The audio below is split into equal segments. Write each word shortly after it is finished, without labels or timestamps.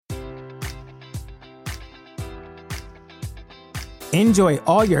Enjoy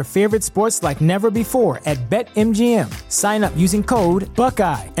all your favorite sports like never before at BetMGM. Sign up using code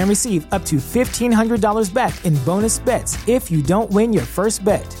Buckeye and receive up to $1,500 back in bonus bets if you don't win your first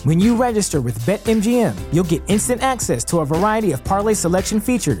bet. When you register with BetMGM, you'll get instant access to a variety of parlay selection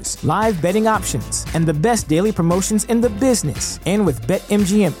features, live betting options, and the best daily promotions in the business. And with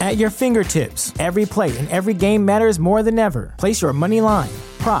BetMGM at your fingertips, every play and every game matters more than ever. Place your money line,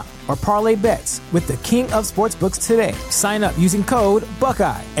 prop, or parlay bets with the king of sportsbooks today. Sign up using code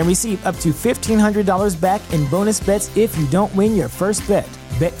Buckeye and receive up to $1,500 back in bonus bets if you don't win your first bet.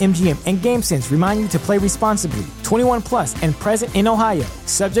 BetMGM and GameSense remind you to play responsibly. 21 plus and present in Ohio,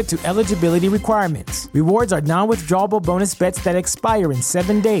 subject to eligibility requirements. Rewards are non-withdrawable bonus bets that expire in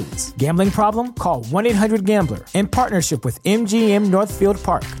 7 days. Gambling problem? Call 1-800-GAMBLER. In partnership with MGM Northfield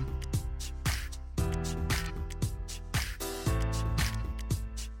Park.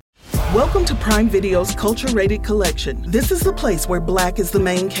 Welcome to Prime Video's Culture-Rated Collection. This is the place where Black is the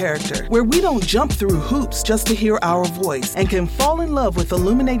main character, where we don't jump through hoops just to hear our voice, and can fall in love with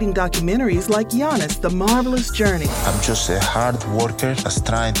illuminating documentaries like Giannis, The Marvelous Journey. I'm just a hard worker that's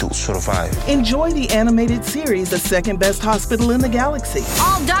trying to survive. Enjoy the animated series, The Second Best Hospital in the Galaxy.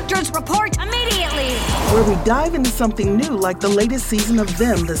 All doctors report immediately! Where we dive into something new like the latest season of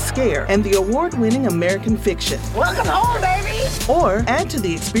Them, The Scare, and the award-winning American Fiction. Welcome home, baby! Or add to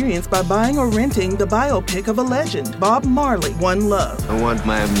the experience by buying or renting the biopic of a legend, Bob Marley, One Love. I want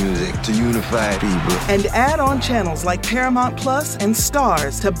my music to unify people. And add on channels like Paramount Plus and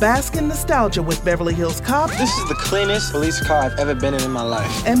Stars to bask in nostalgia with Beverly Hills Cop. This is the cleanest police car I've ever been in my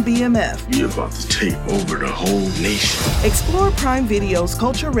life. And BMF. You're about to take over the whole nation. Explore Prime Video's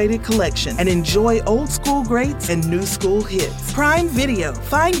Culture-Rated Collection and enjoy old school greats and new school hits. Prime Video.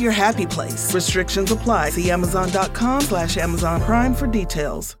 Find your happy place. Restrictions apply. See Amazon.com/Amazon Prime for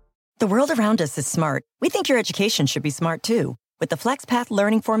details. The world around us is smart. We think your education should be smart too. With the FlexPath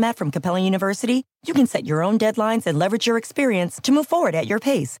learning format from Capella University, you can set your own deadlines and leverage your experience to move forward at your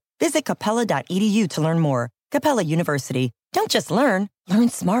pace. Visit capella.edu to learn more. Capella University. Don't just learn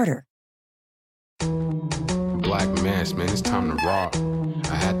smarter. Black mass, man, it's time to rock.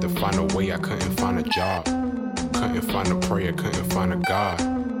 I had to find a way, I couldn't find a job. Couldn't find a prayer, couldn't find a God.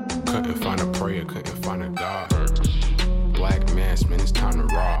 Couldn't find a prayer, couldn't find a God. Black mass, man, it's time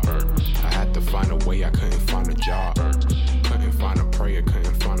to rock. I had to find a way, I couldn't find a job. Couldn't find a prayer,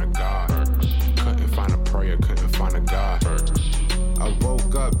 couldn't find a God. Couldn't find a prayer, couldn't find a God. I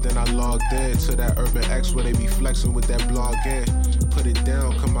woke up, then I logged in to that Urban X where they be flexing with that blog in. Put it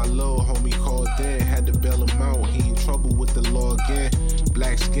down, cause my little homie called in. Had to bail him out, he in trouble with the law again.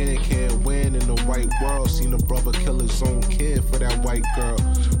 Black skin can't win in the white world. Seen a brother kill his own kid for that white girl.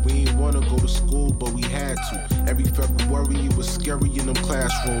 We ain't wanna go to school, but we had to. Every February it was scary in them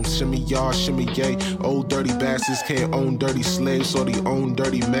classrooms. Shimmy y'all, shimmy yay. Old dirty bastards can't own dirty slaves, or they own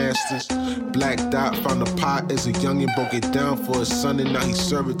dirty masters. Black Dot found a pot as a youngin', broke it down for his son, and now he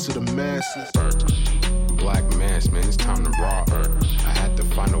serve it to the masses. Black mass, man, it's time to rock. I had to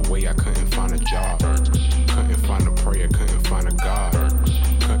find a way, I couldn't find a job. Couldn't find a prayer, couldn't find a God.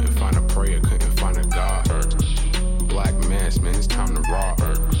 Couldn't find a prayer, couldn't find a God. Black mass, man, it's time to rock.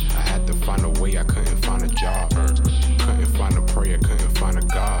 I had to find a way, I couldn't find a job. Couldn't find a prayer, couldn't find a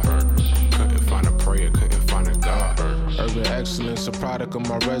God. Couldn't find a prayer, couldn't find a God. Urban excellence, a product of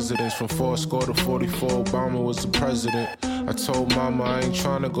my residence. From 4 to 44, Obama was the president. I told mama I ain't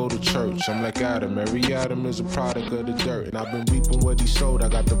trying to go to church. I'm like Adam, every Adam is a product of the dirt. And I've been reaping what he sowed. I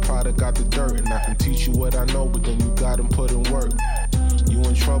got the product, got the dirt. And I can teach you what I know, but then you gotta put in work. You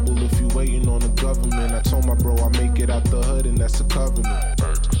in trouble if you waiting on the government. I told my bro I make it out the hood, and that's a covenant.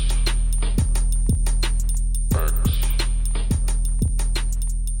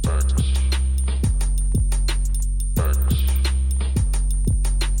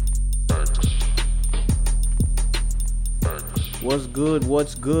 What's good?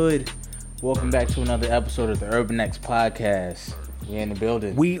 What's good? Welcome back to another episode of the Urban X Podcast. We in the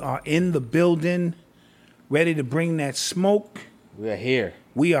building. We are in the building, ready to bring that smoke. We are here.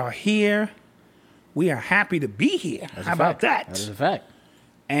 We are here. We are happy to be here. That's How about that? That is a fact.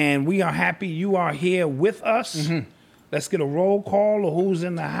 And we are happy you are here with us. Mm-hmm. Let's get a roll call of who's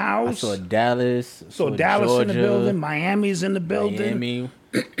in the house. I saw Dallas. So Dallas Georgia, in the building. Miami's in the building. Miami,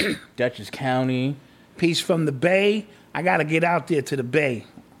 Dutchess County. Peace from the Bay. I got to get out there to the Bay.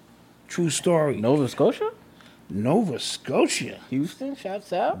 True story. Nova Scotia? Nova Scotia. Houston,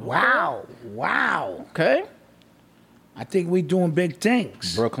 shouts out. Wow. Wow. Okay. I think we doing big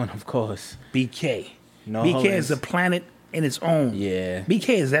things. Brooklyn, of course. BK. No BK Holdings. is a planet in its own. Yeah.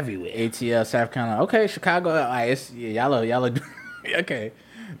 BK is everywhere. ATL, South Carolina. Okay, Chicago. All right, y'all are okay.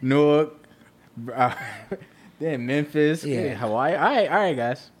 Newark. Then Memphis. Yeah. Hawaii. All right,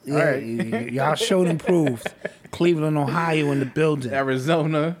 guys. Yeah, All right. y'all showed improved. Cleveland, Ohio in the building.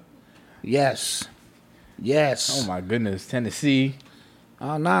 Arizona. Yes. Oh my goodness. Tennessee.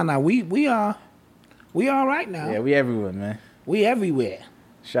 Oh, nah. We are right now. Yeah, we everywhere, man. We everywhere.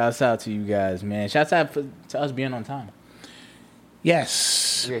 Shouts out to you guys, man. Shouts out to us being on time.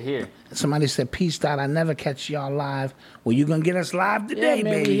 Yes. We're here. Somebody said, peace, Dot. I never catch y'all live. Well, you going to get us live today, Yeah,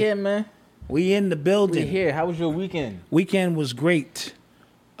 man, baby. we here, man. We in the building. We here. How was your weekend? Weekend was great.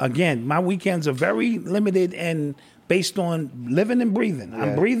 Again, my weekends are very limited and based on living and breathing. Yeah.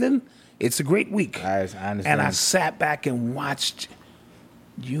 I'm breathing. It's a great week. I understand. And I sat back and watched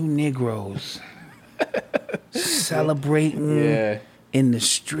you Negroes celebrating in the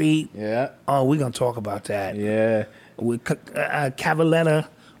street. Yeah. Oh, we're going to talk about that. Yeah. With Cavaletti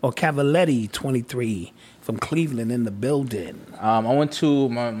 23 from Cleveland in the building. I went to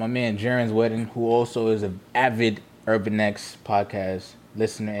my man Jaren's wedding, who also is an avid Urban X podcast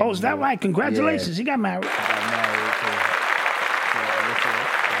listener. Oh, is that right? Congratulations. He got married. He got married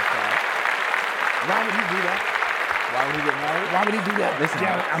Why would he do that? Why would he get married? Why would he do that? Listen,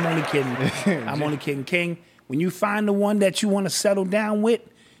 Jared, I'm only kidding. I'm only kidding. King, when you find the one that you want to settle down with,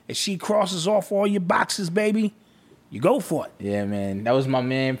 and she crosses off all your boxes, baby, you go for it. Yeah, man. That was my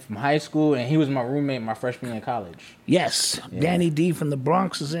man from high school, and he was my roommate my freshman year in college. Yes. Yeah. Danny D from the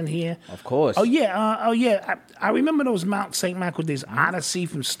Bronx is in here. Of course. Oh, yeah. I remember those Mount St. Michael days. Odyssey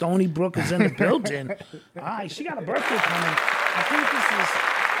from Stony Brook is in the building. All right, she got a birthday coming. I think this is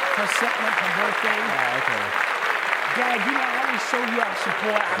her setting up her birthday. Oh, okay. Dad, you know, I always show you our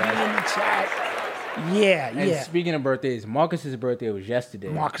support. I be in the chat. Yeah. And speaking of birthdays, Marcus's birthday was yesterday.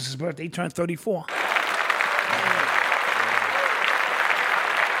 Marcus's birthday, he turned 34.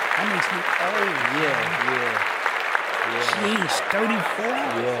 That makes me old. Yeah. Jeez, 34?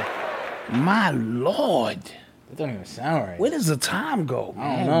 Yeah. My Lord. That don't even sound right. Where does the time go, man?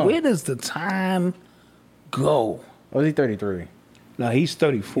 I don't know. Where does the time go? Or was he 33? No, he's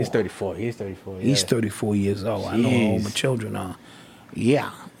 34. He's 34. He's 34. Yeah. He's 34 years old. I know how old my children are.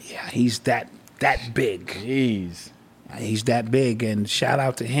 Yeah, he's that big. Jeez. He's that big, and shout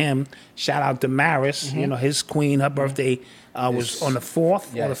out to him. Shout out to Maris. Mm-hmm. You know, his queen, her birthday was on the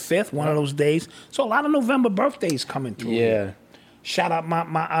 4th or the 5th, one of those days. So a lot of November birthdays coming through. Yeah. Shout out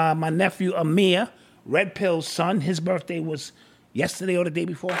my nephew Amir, Red Pill's son. His birthday was yesterday or the day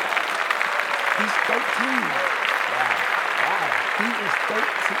before. He's 13. He is 13.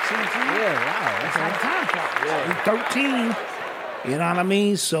 Yeah, wow. That's how the time flies. He's 13. You know what I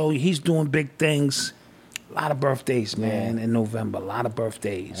mean? So he's doing big things. A lot of birthdays, man, in November. A lot of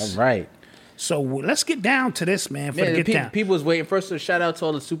birthdays. That's right. So let's get down to this, man. People was waiting. First, a shout out to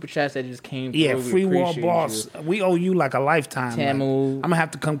all the super chats that just came through. Yeah, We Free Wall appreciate Boss. you. We owe you like a lifetime. Tamu. I'm gonna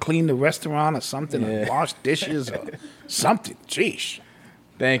have to come clean the restaurant or something, or wash dishes or something. Jeez.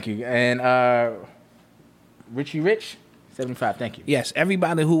 Thank you. And Richie Rich, 75. Thank you. Yes,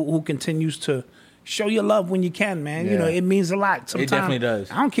 everybody who continues to show your love when you can, man. You know, it means a lot. Sometimes, it definitely does.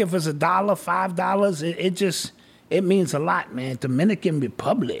 I don't care if it's $1, $5. It means a lot, man. Dominican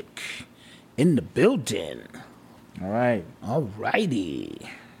Republic in the building. All right. All righty.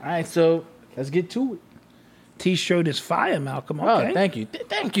 All right, so let's get to it. T-shirt is fire, Malcolm. Okay. Oh, thank you.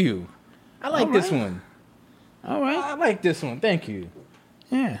 Thank you. I like this one. All right. I like this one. Thank you.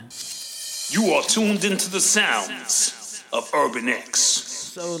 Yeah. You are tuned into the sounds of Urban X.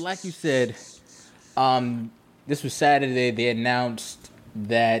 So, like you said, this was Saturday. They announced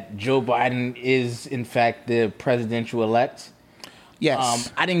that Joe Biden is, in fact, the presidential elect.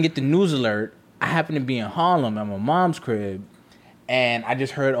 Yes. I didn't get the news alert. I happened to be in Harlem at my mom's crib, and I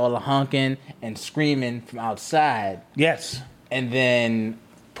just heard all the honking and screaming from outside. Yes. And then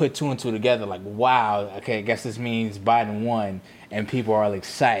put two and two together, like, wow, okay, I guess this means Biden won, and people are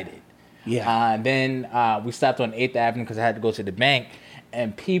excited. Yeah. Then we stopped on 8th Avenue because I had to go to the bank,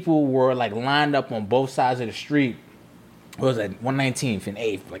 and people were like lined up on both sides of the street. It was like 119th and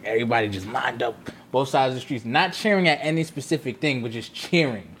 8th. Like everybody just lined up both sides of the streets, not cheering at any specific thing, but just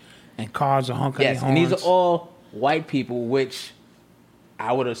cheering. And cars are honking their Yes, horns. and these are all white people, which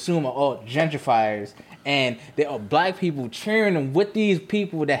I would assume are all gentrifiers. And there are black people cheering them with these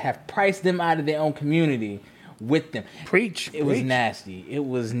people that have priced them out of their own community with them. Preach. It was nasty. It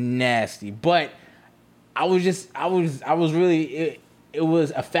was nasty. But I was really, it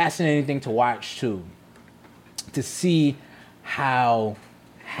was a fascinating thing to watch too. To see how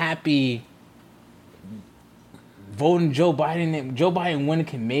happy voting Joe Biden winning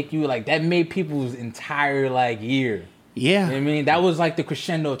can make you. Like, that made people's entire like year. Yeah. You know what I mean? That was like the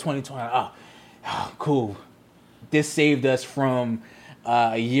crescendo of 2020. Oh, cool. This saved us from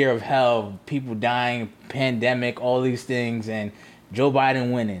a year of hell, people dying, pandemic, all these things, and Joe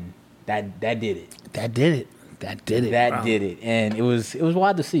Biden winning. That did it. That did it. That did it. That did it. And it was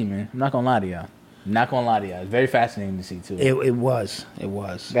wild to see, man. I'm not gonna lie to y'all. It's very fascinating to see too. It was. It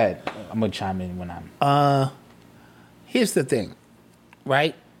was. Go ahead. I'm gonna chime in when I'm. Here's the thing,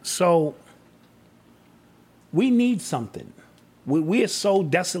 right? So we need something. We are so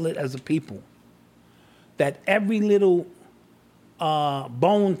desolate as a people that every little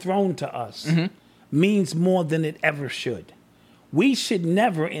bone thrown to us means more than it ever should. We should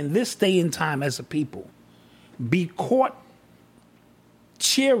never, in this day and time as a people, be caught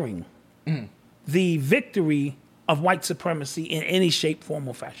cheering the victory of white supremacy in any shape, form,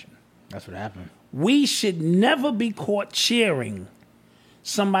 or fashion. That's what happened. We should never be caught cheering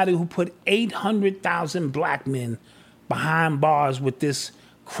somebody who put 800,000 black men behind bars with this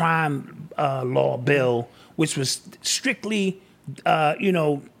crime law bill, which was strictly,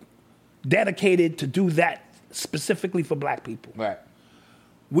 dedicated to do that specifically for black people. Right.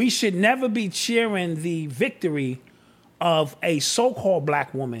 We should never be cheering the victory of a so-called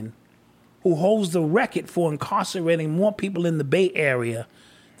black woman who holds the record for incarcerating more people in the Bay Area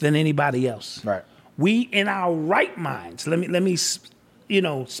than anybody else. Right. We, in our right minds, let me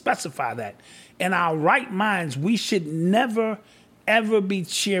specify that. In our right minds, we should never, ever be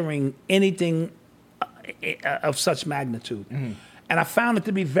cheering anything of such magnitude. Mm-hmm. And I found it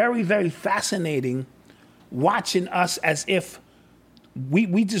to be very, very fascinating watching us as if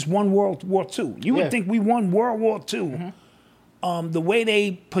we just won World War II. You would think we won World War II. Mm-hmm. The way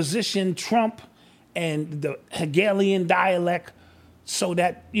they positioned Trump and the Hegelian dialect so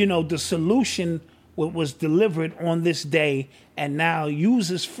that, the solution was delivered on this day, and now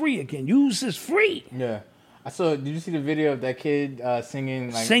use is free again. Use is free. Yeah. Did you see the video of that kid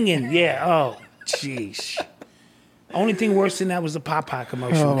singing? Singing, yeah. Oh, jeez. Only thing worse than that was the Popeye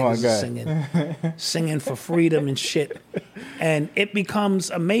commercial. Oh, my God. Singing for freedom and shit. And it becomes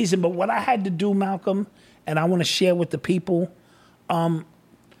amazing. But what I had to do, Malcolm, and I want to share with the people, I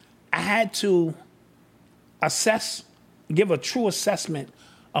had to give a true assessment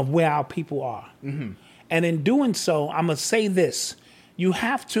of where our people are. Mm-hmm. And in doing so, I'm going to say this. You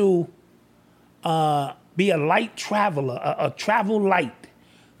have to be a light traveler, a travel light,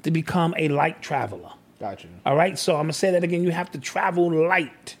 to become a light traveler. Gotcha. All right, so I'm going to say that again. You have to travel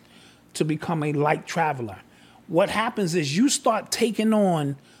light to become a light traveler. What happens is you start taking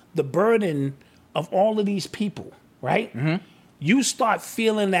on the burden of all of these people, right? Mm-hmm. You start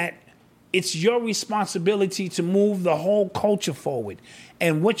feeling that it's your responsibility to move the whole culture forward.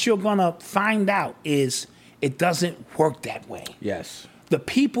 And what you're going to find out is it doesn't work that way. Yes. The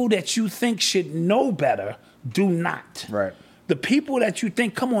people that you think should know better do not. Right. The people that you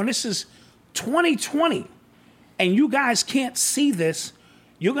think, come on, this is 2020, and you guys can't see this,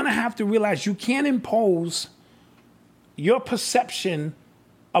 you're going to have to realize you can't impose your perception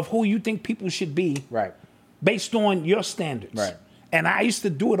of who you think people should be based on your standards. Right. And I used to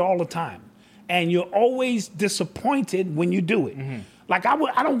do it all the time. And you're always disappointed when you do it. Mm-hmm. Like I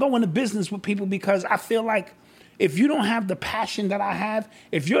don't go into business with people because I feel like if you don't have the passion that I have,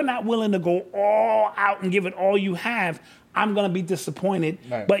 if you're not willing to go all out and give it all you have, I'm going to be disappointed.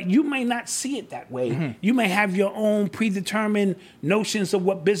 Right. But you may not see it that way. Mm-hmm. You may have your own predetermined notions of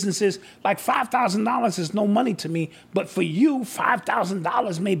what business is. Like $5,000 is no money to me. But for you,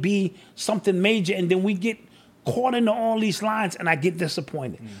 $5,000 may be something major. And then we get caught into all these lines and I get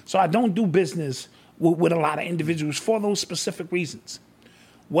disappointed. Mm. So I don't do business with a lot of individuals for those specific reasons.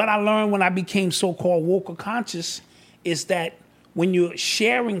 What I learned when I became so-called woke or conscious is that when you're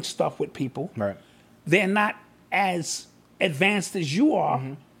sharing stuff with people, they're not as advanced as you are.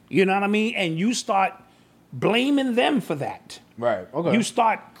 Mm-hmm. You know what I mean? And you start blaming them for that. Right. Okay. You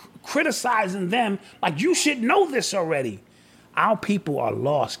start criticizing them like you should know this already. Our people are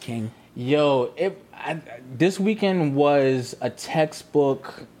lost, King. Yo, this weekend was a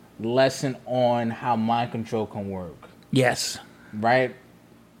textbook lesson on how mind control can work. Yes. Right?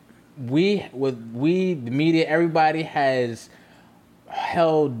 The media, everybody has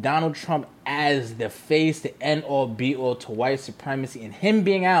held Donald Trump as the face, the end-all, be-all to white supremacy, and him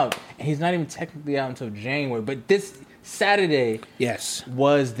being out, and he's not even technically out until January, but this Saturday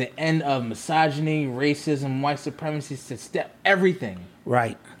was the end of misogyny, racism, white supremacy, everything.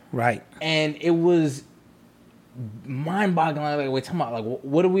 Right. And it was mind-boggling. Like, wait, talking about, like,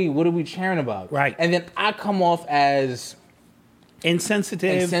 what are we cheering about? Right. And then I come off as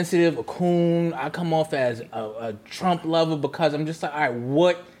insensitive, a coon. I come off as a Trump lover because I'm just like, all right,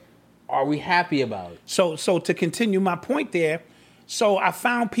 what are we happy about? So to continue my point there, so I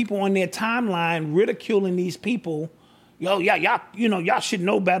found people on their timeline ridiculing these people, y'all should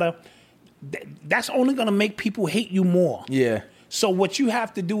know better. That's only gonna make people hate you more. Yeah. So what you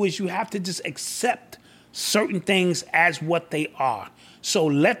have to do is you have to just accept certain things as what they are. So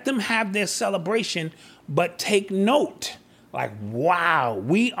let them have their celebration, but take note. Like, wow,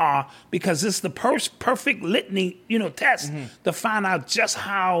 we are, because it's the perfect litany, test to find out just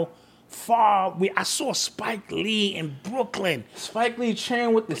how far I saw Spike Lee in Brooklyn. Spike Lee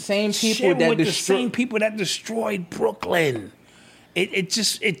cheering with the same people that destroyed Brooklyn.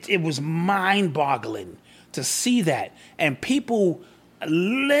 It was mind-boggling to see that. And people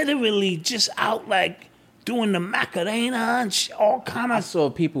literally just out like doing the Macarena and all kind of. I saw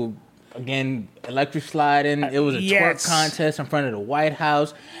people, again, electric sliding. It was a twerk contest in front of the White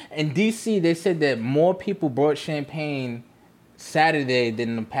House. In D.C., they said that more people brought champagne Saturday than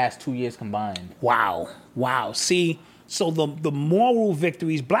in the past 2 years combined. Wow. See, so the moral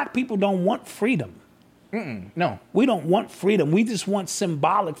victories, black people don't want freedom. No. We don't want freedom. We just want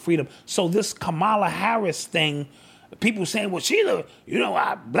symbolic freedom. So this Kamala Harris thing, people saying, well, she's a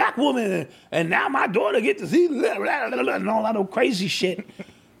black woman, and now my daughter get to see and all that old crazy shit.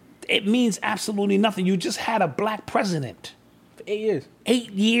 It means absolutely nothing. You just had a black president. For 8 years.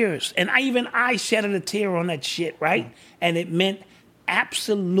 8 years. And I shedded a tear on that shit, right? And it meant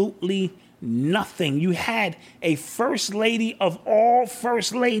absolutely nothing. You had a first lady of all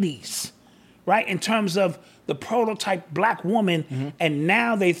first ladies, right? In terms of the prototype black woman, and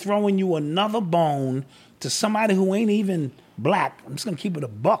now they throwing you another bone to somebody who ain't even black. I'm just gonna keep it a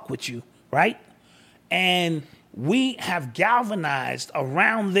buck with you, right? And we have galvanized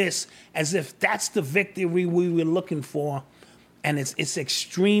around this as if that's the victory we were looking for, and it's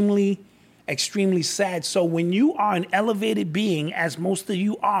extremely, extremely sad. So when you are an elevated being, as most of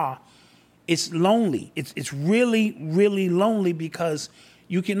you are, it's lonely. It's really, really lonely because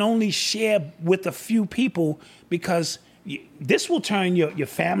you can only share with a few people because this will turn your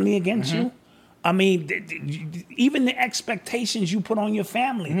family against you. I mean, even the expectations you put on your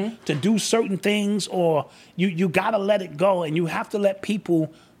family to do certain things, or you got to let it go, and you have to let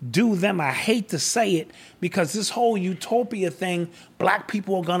people do them. I hate to say it, because this whole utopia thing, black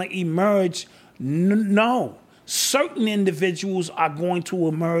people are going to emerge. No. Certain individuals are going to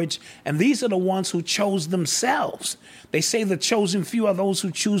emerge, and these are the ones who chose themselves. They say the chosen few are those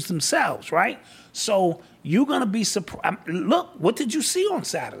who choose themselves, right? So you're going to be surprised. Look, what did you see on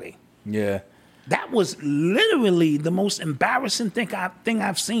Saturday? Yeah. That was literally the most embarrassing thing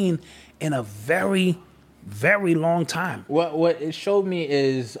I've seen in a very, very long time. What it showed me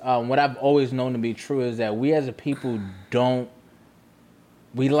is what I've always known to be true is that we as a people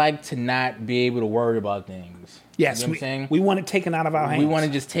we like to not be able to worry about things. Yes, you know what I'm saying? We want it taken out of our hands. We want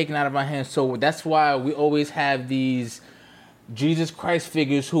it just taken out of our hands. So that's why we always have these Jesus Christ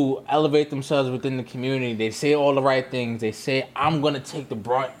figures who elevate themselves within the community. They say all the right things. They say, I'm going to take the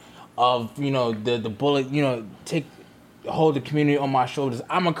brunt of, the bullet, hold the community on my shoulders.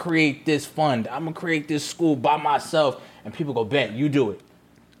 I'm going to create this fund. I'm going to create this school by myself. And people go, bet, you do it.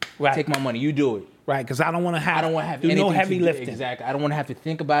 Right. Take my money, you do it. Right, because I don't want to have do no heavy lifting. Exactly. I don't want to have to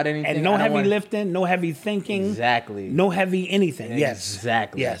think about anything. And no heavy lifting, no heavy thinking. Exactly. No heavy anything. Yes.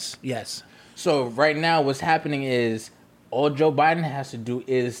 Exactly. Yes. So right now what's happening is all Joe Biden has to do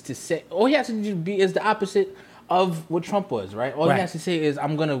is to say, all he has to do is the opposite of what Trump was, right? All he has to say is,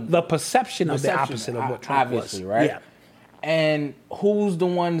 I'm going to... The perception of the opposite of what Trump was. Obviously, right? Yeah. And who's the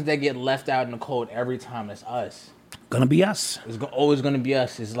ones that get left out in the cold every time? It's us. Gonna be us. It's always gonna be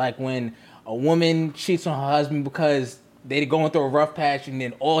us. It's like when a woman cheats on her husband because they going through a rough patch, and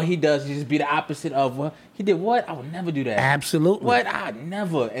then all he does is just be the opposite of, well, he did what? I would never do that. Absolutely. What? I would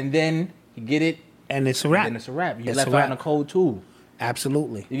never. And then you get it. And it's a wrap. And then it's a wrap. You left out in the cold too.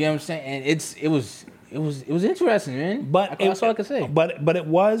 Absolutely. You get what I'm saying? And it was interesting, man. But that's all I can say. But it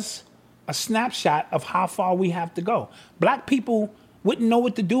was a snapshot of how far we have to go. Black people wouldn't know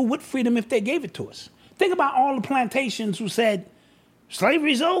what to do with freedom if they gave it to us. Think about all the plantations who said,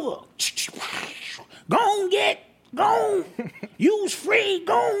 slavery's over. Go on, use free,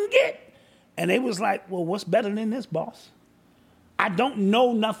 go on, get. And they was like, well, what's better than this, boss? I don't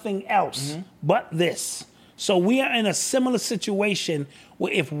know nothing else but this. So we are in a similar situation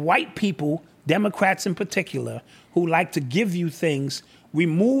where if white people, Democrats in particular, who like to give you things,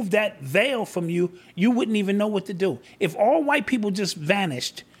 remove that veil from you, you wouldn't even know what to do. If all white people just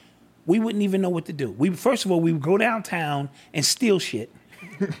vanished, we wouldn't even know what to do. First of all, we would go downtown and steal shit.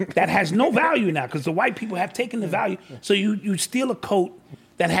 That has no value now because the white people have taken the value. So you steal a coat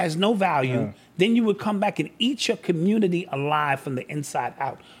that has no value then you would come back and eat your community alive from the inside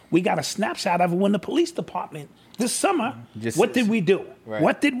out. We got a snapshot of it when the police department this summer, what did we do? Right.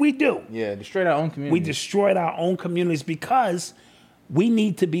 What did we do? Yeah, destroyed our own community. We destroyed our own communities because we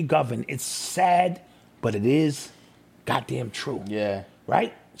need to be governed. It's sad, but it is goddamn true. Yeah.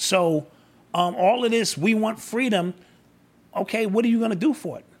 Right? So all of this, we want freedom. Okay, what are you going to do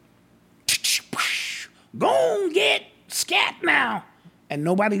for it? Go and get scat now. And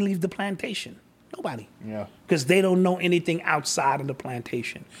nobody leaves the plantation. Nobody. Yeah. Because they don't know anything outside of the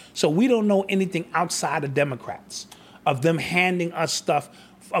plantation. So we don't know anything outside of Democrats, of them handing us stuff,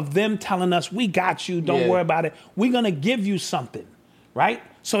 of them telling us, we got you, don't worry about it. We're going to give you something, right?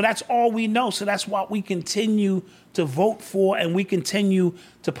 So that's all we know. So that's what we continue to vote for, and we continue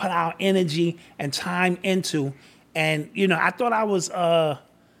to put our energy and time into. And, you know, I thought I was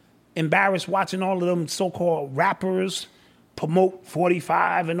embarrassed watching all of them so-called rappers promote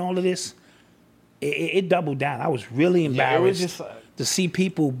 45 and all of this. It doubled down. I was really embarrassed to see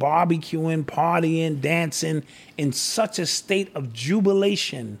people barbecuing, partying, dancing in such a state of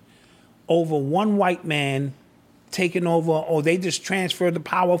jubilation over one white man taking over, or they just transferred the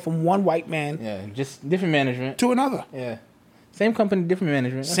power from one white man. Yeah, just different management. To another. Yeah. Same company, different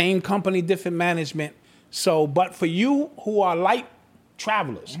management. Same company, different management. So, but for you who are light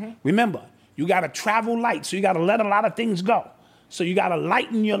travelers, remember, you got to travel light, so you got to let a lot of things go. So you got to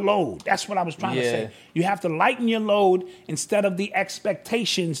lighten your load. That's what I was trying to say. You have to lighten your load instead of the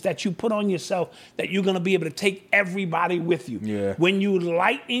expectations that you put on yourself that you're going to be able to take everybody with you. Yeah. When you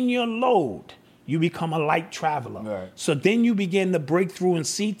lighten your load, you become a light traveler. Right. So then you begin to break through and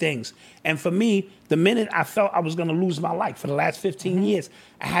see things. And for me, the minute I felt I was going to lose my life for the last 15 years,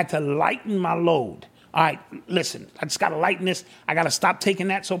 I had to lighten my load. All right, listen, I just got to lighten this. I got to stop taking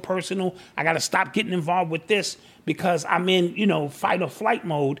that so personal. I got to stop getting involved with this because I'm in, you know, fight or flight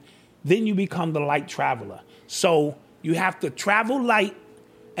mode. Then you become the light traveler. So you have to travel light,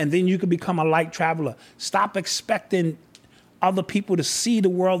 and then you can become a light traveler. Stop expecting other people to see the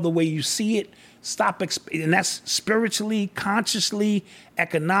world the way you see it. And that's spiritually, consciously,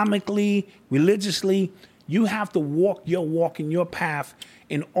 economically, religiously. You have to walk your walk in your path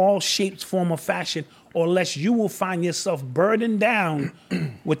in all shapes, form, or fashion, or else you will find yourself burdened down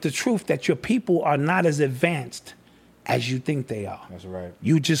with the truth that your people are not as advanced as you think they are. That's right.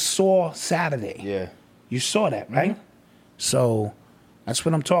 You just saw Saturday. Yeah. You saw that, right? So that's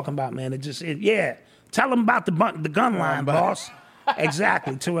what I'm talking about, man. Yeah. Tell them about the gun line, boss.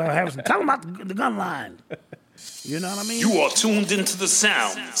 Exactly, Terrell Harrison. Tell them about the gun line. You know what I mean? You are tuned into the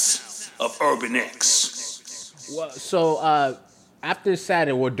sounds of Urban X. Well, so after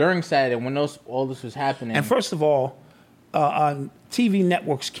Saturday, or during Saturday, when all this was happening. And first of all, TV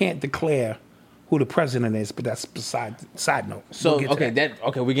networks can't declare who the president is, but that's beside side note. So we're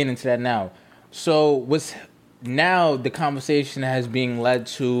getting into that now. So now the conversation has being led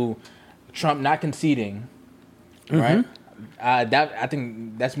to Trump not conceding, right? I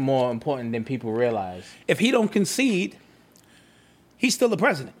think that's more important than people realize. If he don't concede, he's still the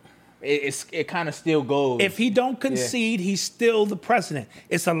president. It kind of still goes. If he don't concede, he's still the president.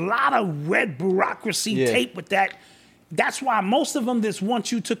 It's a lot of red bureaucracy tape with that. That's why most of them just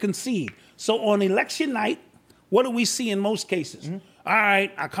want you to concede. So on election night, what do we see in most cases? All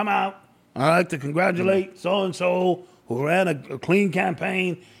right, I come out. I like to congratulate so-and-so who ran a clean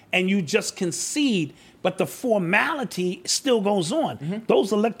campaign, and you just concede. But the formality still goes on.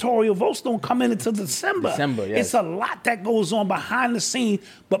 Those electoral votes don't come in until December. Yes. It's a lot that goes on behind the scene.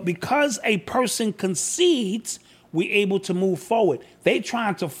 But because a person concedes, we're able to move forward. They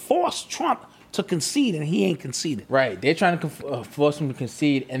trying to force Trump to concede, and he ain't conceded. Right. They're trying to force him to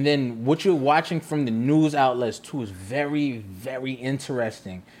concede. And then what you're watching from the news outlets, too, is very, very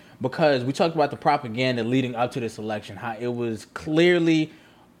interesting. Because we talked about the propaganda leading up to this election, how it was clearly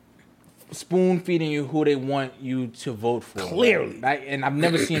spoon-feeding you who they want you to vote for. Clearly. Right? And I've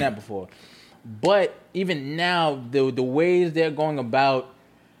never seen that before. But even now, the ways they're going about,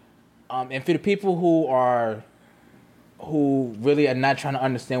 and for the people who really are not trying to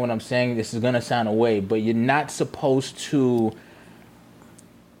understand what I'm saying, this is going to sound away, but you're not supposed to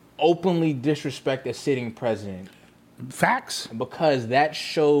openly disrespect a sitting president. Facts. Because that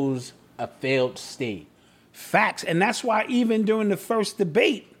shows a failed state. Facts. And that's why even during the first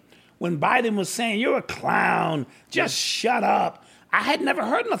debate, when Biden was saying, you're a clown, just shut up. I had never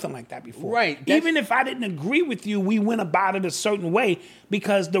heard nothing like that before. Right. Even if I didn't agree with you, we went about it a certain way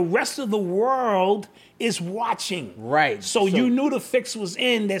because the rest of the world is watching. Right. So you knew the fix was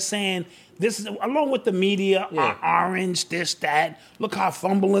in. They're saying, this is, along with the media, orange, this, that. Look how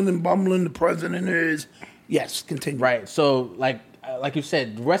fumbling and bumbling the president is. Yes, continue. Right. So, like, like you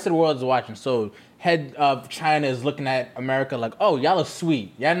said, the rest of the world is watching. So head of China is looking at America like, oh, y'all are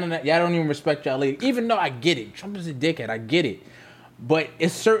sweet. Y'all don't even respect y'all lady. Even though I get it, Trump is a dickhead. I get it, but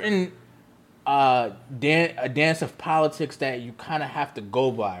it's certain a dance of politics that you kind of have to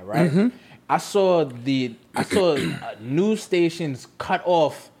go by, right? Mm-hmm. I saw news stations cut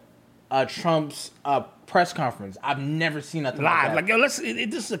off Trump's press conference. I've never seen nothing live. like that. Like, yo, this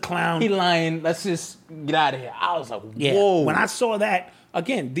is a clown. He lying. Let's just get out of here. I was like, whoa. Yeah. When I saw that,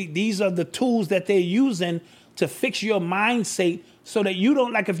 again, these are the tools that they're using to fix your mindset so that you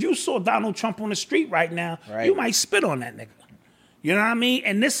don't, like, if you saw Donald Trump on the street right now, you might spit on that nigga. You know what I mean?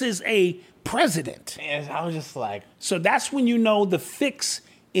 And this is a president. Man, I was just like. So that's when you know the fix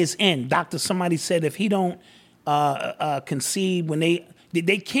is in. Somebody said if he don't concede when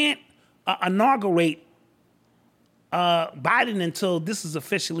they can't inaugurate Biden until this is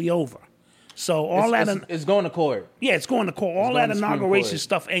officially over. So it's going to court. Yeah, it's going to court. All that inauguration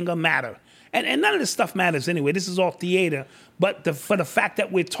stuff ain't gonna matter. And none of this stuff matters anyway. This is all theater. But for the fact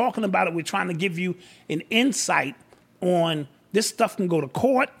that we're talking about it, we're trying to give you an insight on this stuff can go to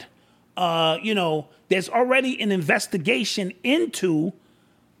court. There's already an investigation into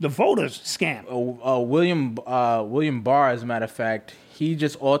the voters scam. William Barr, as a matter of fact, he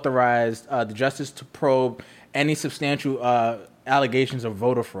just authorized the justice to probe any substantial allegations of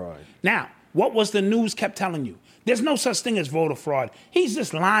voter fraud. Now, what was the news kept telling you? There's no such thing as voter fraud. He's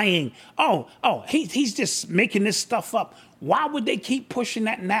just lying. He's just making this stuff up. Why would they keep pushing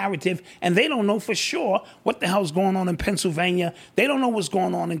that narrative? And they don't know for sure what the hell's going on in Pennsylvania. They don't know what's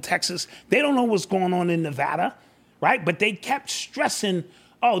going on in Texas. They don't know what's going on in Nevada, right? But they kept stressing,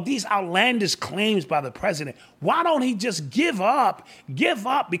 these outlandish claims by the president. Why don't he just give up? Give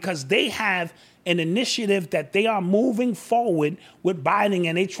up, because they have an initiative that they are moving forward with Biden,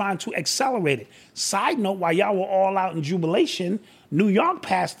 and they're trying to accelerate it. Side note, while y'all were all out in jubilation, New York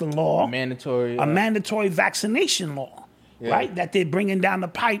passed a law, a mandatory vaccination law, right? That they're bringing down the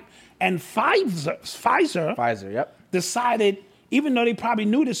pipe. And Pfizer decided, even though they probably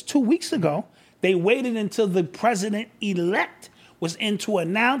knew this 2 weeks ago, they waited until the president-elect was in to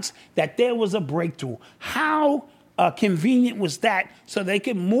announce that there was a breakthrough. How convenient was that, so they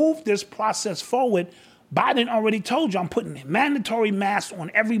could move this process forward? Biden already told you, I'm putting mandatory masks on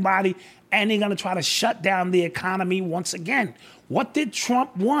everybody, and they're going to try to shut down the economy once again. What did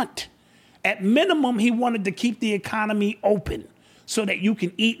Trump want? At minimum, he wanted to keep the economy open so that you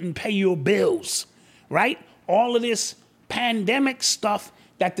can eat and pay your bills, right? All of this pandemic stuff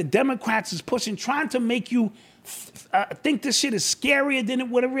that the Democrats is pushing, trying to make you think this shit is scarier than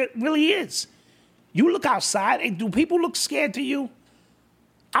what it really is. You look outside, do people look scared to you?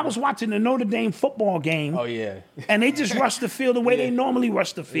 I was watching the Notre Dame football game. Oh, yeah. And they just rush the field the way they normally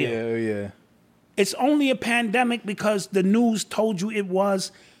rush the field. Yeah. It's only a pandemic because the news told you it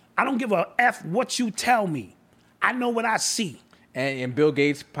was. I don't give a F what you tell me. I know what I see. And Bill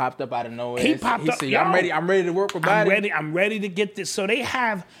Gates popped up out of nowhere. He said, I'm ready to work with Biden. I'm ready to get this. So they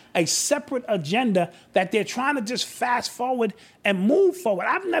have a separate agenda that they're trying to just fast forward and move forward.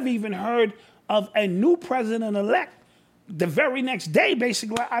 I've never even heard of a new president-elect the very next day,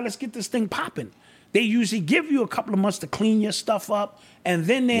 basically, all right, let's get this thing popping. They usually give you a couple of months to clean your stuff up, and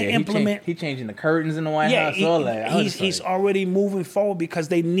then they implement. He changing the curtains in the White House, all that. He's already moving forward because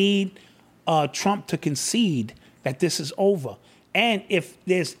they need Trump to concede that this is over. And if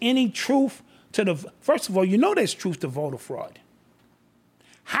there's any truth to first of all, there's truth to voter fraud.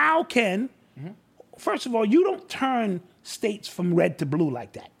 How can, first of all, you don't turn states from red to blue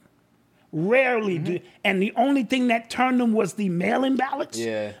like that. Rarely do. And the only thing that turned them was the mail-in ballots.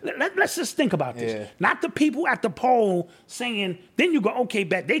 Yeah. Let's just think about this. Not the people at the poll saying, then you go, okay,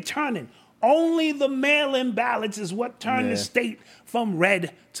 bet they turning. Only the mail-in ballots is what turned the state from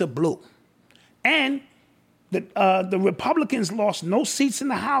red to blue. And the Republicans lost no seats in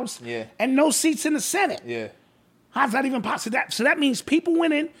the House and no seats in the Senate. Yeah. How's that even possible? So that means people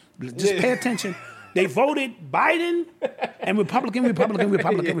went in, just pay attention. They voted Biden and Republican.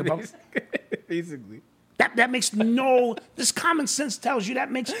 Basically. That makes this common sense tells you that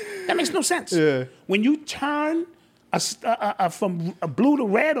makes no sense. Yeah. When you turn from a blue to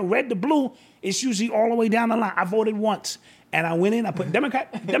red or red to blue, it's usually all the way down the line. I voted once. And I went in, I put Democrat.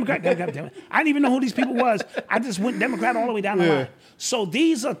 I didn't even know who these people was. I just went Democrat all the way down the line. So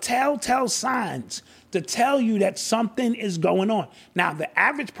these are telltale signs to tell you that something is going on. Now, the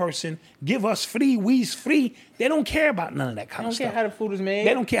average person, give us free, we's free. They don't care about none of that kind of stuff. They don't care how the food is made.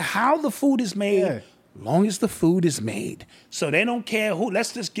 They don't care how the food is made, long as the food is made. So they don't care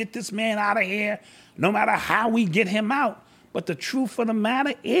let's just get this man out of here, no matter how we get him out. But the truth of the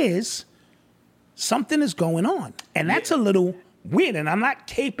matter is, something is going on. And that's a little weird. And I'm not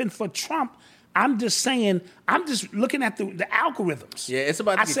caping for Trump. I'm just saying, I'm just looking at the algorithms. Yeah, it's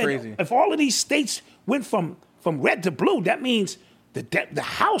about to be crazy. If all of these states went from red to blue, that means the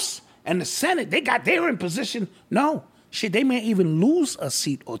House and the Senate, they're in position. No, shit, they may even lose a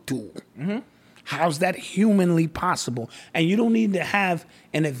seat or two. Mm-hmm. How's that humanly possible? And you don't need to have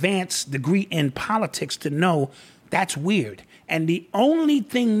an advanced degree in politics to know that's weird. And the only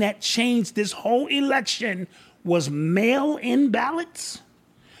thing that changed this whole election was mail-in ballots.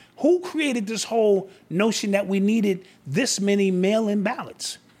 Who created this whole notion that we needed this many mail-in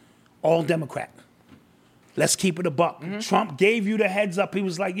ballots? All Democrat. Let's keep it a buck. Mm-hmm. Trump gave you the heads up. He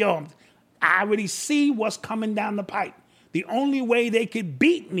was like, yo, I already see what's coming down the pipe. The only way they could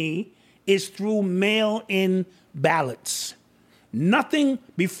beat me is through mail-in ballots. Nothing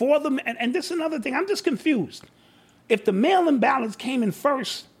before them. And this is another thing. I'm just confused. If the mail-in ballots came in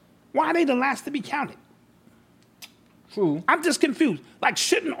first, why are they the last to be counted? True. I'm just confused. Like,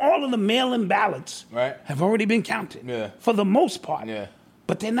 shouldn't all of the mail-in ballots have already been counted? Yeah. For the most part. Yeah.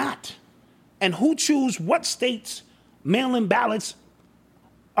 But they're not. And who choose what states mail-in ballots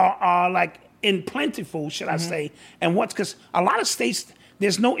are like in plentiful, should I say, and what's, because a lot of states,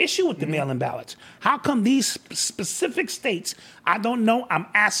 there's no issue with the mail-in ballots. How come these specific states, I don't know, I'm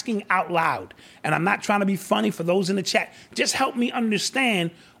asking out loud. And I'm not trying to be funny for those in the chat. Just help me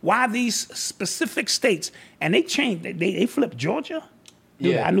understand why these specific states, and they changed, they flipped Georgia?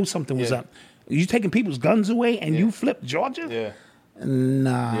 Dude, I knew something was up. You taking people's guns away and you flipped Georgia? Yeah.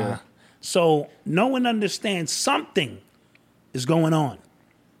 Nah. Yeah. So no one understands something is going on.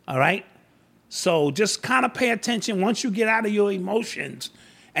 All right? So just kind of pay attention once you get out of your emotions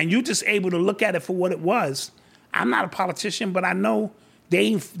and you're just able to look at it for what it was. I'm not a politician, but I know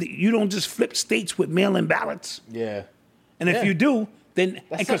you don't just flip states with mail-in ballots. Yeah. And if you do, then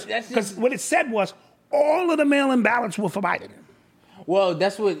because what it said was all of the mail-in ballots were for Biden. Well,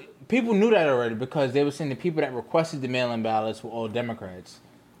 that's what people knew that already because they were saying the people that requested the mail-in ballots were all Democrats.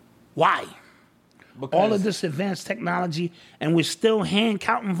 Why? Because all of this advanced technology, and we're still hand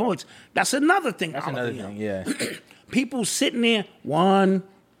counting votes. That's another thing. That's another thing, yeah. People sitting there, 1,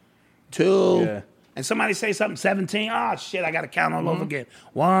 2, and somebody say something, 17. Oh, shit, I got to count all over again.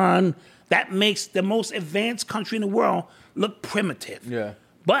 1. That makes the most advanced country in the world look primitive. Yeah.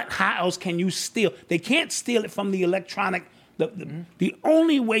 But how else can you steal? They can't steal it from the electronic. The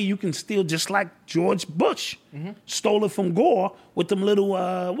only way you can steal, just like George Bush stole it from Gore with them little,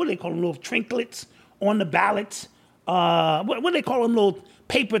 what do they call them, little trinklets on the ballots. What do they call them, little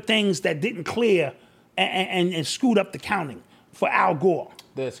paper things that didn't clear and screwed up the counting for Al Gore.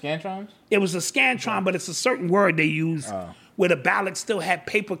 The Scantrons? It was a Scantron, but it's a certain word they use where the ballot still had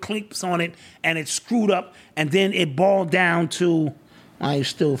paper clips on it and it screwed up and then it boiled down to, I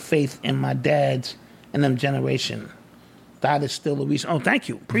still faith in my dad's and them generation. That is still a reason. Oh, thank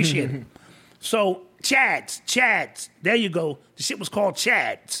you. Appreciate it. So, Chads. There you go. The shit was called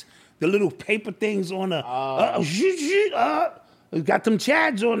Chads. The little paper things on the... got them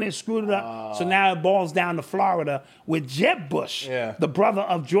Chads on there, screwed it up. So now it boils down to Florida with Jeb Bush, the brother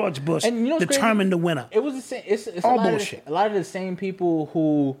of George Bush, and you know determined the winner. It was the same. It's all bullshit. A lot of the same people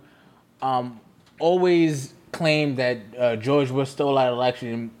who always claimed that George Bush stole that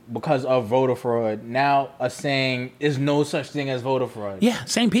election because of voter fraud now are saying there's no such thing as voter fraud. Yeah,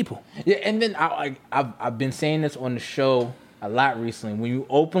 same people. Yeah, and then I've been saying this on the show a lot recently. When you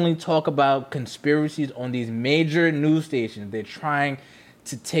openly talk about conspiracies on these major news stations, they're trying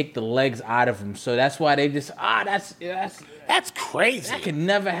to take the legs out of them. So that's why they just that's crazy. That could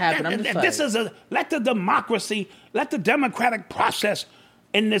never happen. Let the democracy, let the democratic process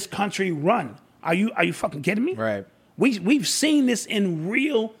in this country run. Are you fucking kidding me? Right. We've seen this in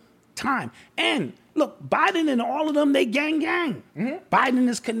real time. And look, Biden and all of them, they gang. Mm-hmm. Biden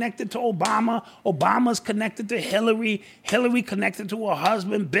is connected to Obama. Obama's connected to Hillary. Hillary connected to her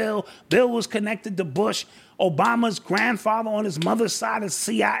husband, Bill. Bill was connected to Bush. Obama's grandfather on his mother's side, a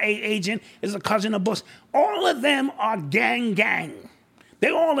CIA agent, is a cousin of Bush. All of them are gang.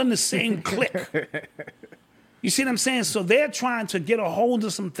 They're all in the same clique. You see what I'm saying? So they're trying to get a hold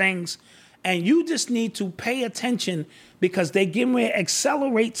of some things. And you just need to pay attention because they getting ready to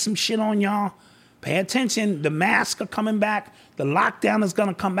accelerate some shit on y'all. Pay attention. The masks are coming back. The lockdown is going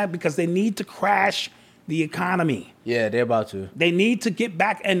to come back because they need to crash the economy. Yeah, they're about to. They need to get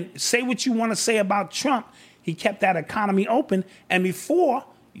back and say what you want to say about Trump. He kept that economy open. And before,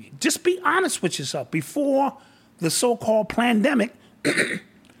 just be honest with yourself. Before the so-called pandemic,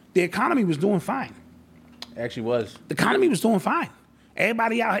 the economy was doing fine. It actually was. The economy was doing fine.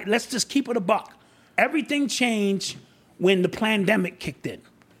 Everybody out here, let's just keep it a buck. Everything changed when the pandemic kicked in.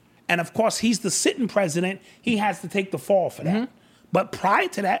 And of course, he's the sitting president. He has to take the fall for that. But prior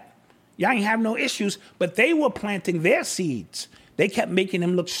to that, y'all ain't have no issues. But they were planting their seeds. They kept making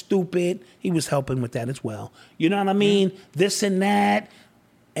him look stupid. He was helping with that as well. You know what I mean? This and that.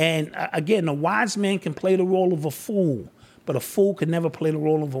 And again, a wise man can play the role of a fool, but a fool can never play the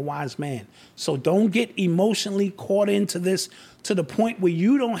role of a wise man. So don't get emotionally caught into this to the point where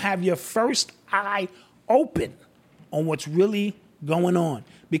you don't have your first eye open on what's really going on,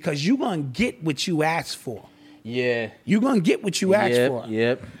 because you're going to get what you asked for. Yeah. You're going to get what you asked for.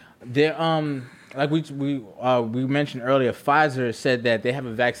 Yep. There, like we mentioned earlier, Pfizer said that they have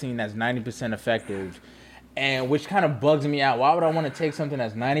a vaccine that's 90% effective, and which kind of bugs me out. Why would I want to take something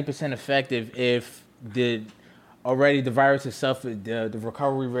that's 90% effective if the virus itself, the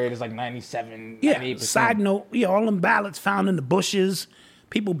recovery rate is like 97, 98%? Side note, all them ballots found in the bushes,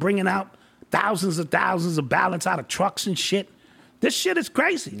 people bringing out thousands of ballots out of trucks and shit. This shit is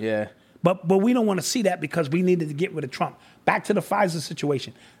crazy. Yeah. But we don't want to see that because we needed to get rid of Trump. Back to the Pfizer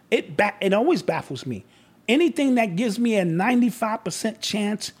situation. It always baffles me. Anything that gives me a 95%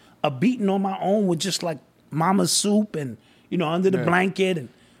 chance of beating on my own with just like mama's soup and, under the blanket. And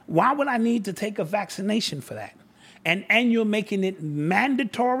why would I need to take a vaccination for that? And you're making it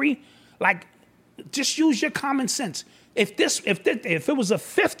mandatory. Like, just use your common sense. If it was a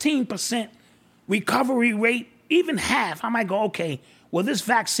 15% recovery rate, even half, I might go, okay, well, this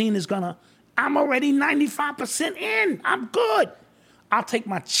vaccine is I'm already 95% in. I'm good. I'll take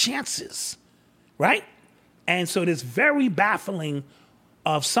my chances, right? And so it's very baffling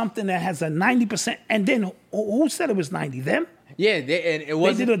of something that has a 90%. And then who said it was 90? Them? Yeah,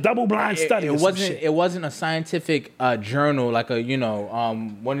 they did a double-blind study. It wasn't a scientific journal like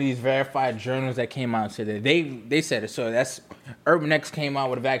one of these verified journals that came out and said that they said it. So that's Urban X came out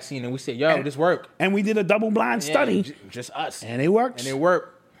with a vaccine, and we said, this worked. And we did a double-blind study, just us, and it worked.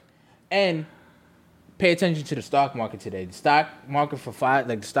 And pay attention to the stock market today. The stock market for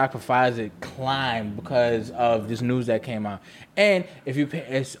Pfizer climbed because of this news that came out. And if you pay,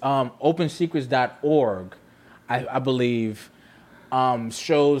 it's OpenSecrets.org, I believe.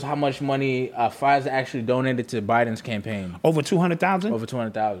 Shows how much money Pfizer actually donated to Biden's campaign. Over 200,000? Over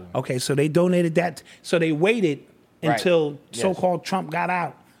 200,000. Okay, so they donated that. So they waited until so-called Trump got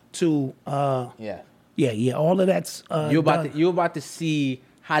out to... Yeah, all of that's... You're about to see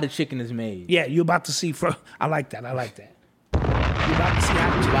how the chicken is made. Yeah, you're about to see... I like that. You're about to see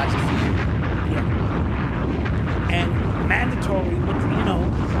how the chicken is made. Yeah. And mandatory,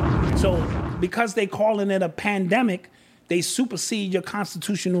 so because they calling it a pandemic... They supersede your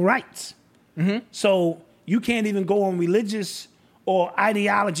constitutional rights. So you can't even go on religious or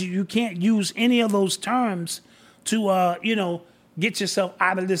ideology. You can't use any of those terms to, get yourself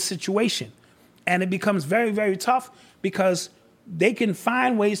out of this situation. And it becomes very, very tough because they can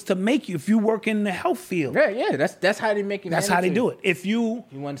find ways to make you, if you work in the health field. Yeah, that's how they make it. That's how they do it. If you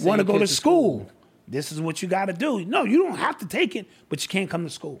want to go to school, this is what you got to do. No, you don't have to take it, but you can't come to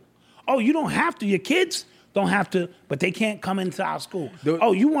school. Oh, you don't have to. Your kids don't have to, but they can't come into our school.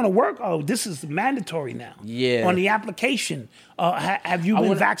 You want to work? Oh, this is mandatory now. Yeah. On the application, have you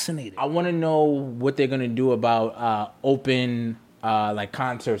been vaccinated? I want to know what they're going to do about open like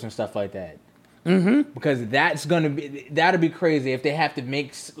concerts and stuff like that. Because that'll be crazy if they have to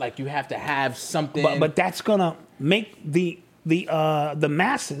make, like, you have to have something. But that's going to make the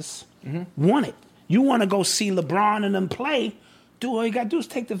masses want it. You want to go see LeBron and them play, all you got to do is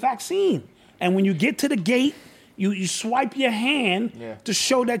take the vaccine. And when you get to the gate, you swipe your hand to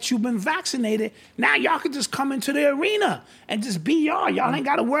show that you've been vaccinated. Now y'all can just come into the arena and just be y'all. Y'all ain't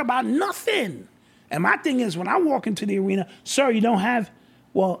got to worry about nothing. And my thing is, when I walk into the arena, sir, you don't have...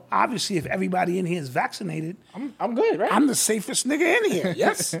 Well, obviously, if everybody in here is vaccinated... I'm good, right? I'm the safest nigga in here,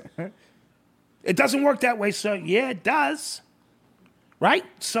 yes? It doesn't work that way, sir. Yeah, it does. Right?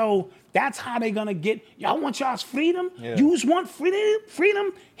 So... That's how they're going to get... Y'all want y'all's freedom? Yeah. You want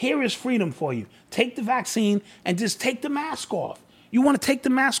freedom? Here is freedom for you. Take the vaccine and just take the mask off. You want to take the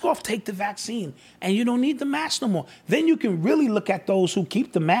mask off? Take the vaccine. And you don't need the mask no more. Then you can really look at those who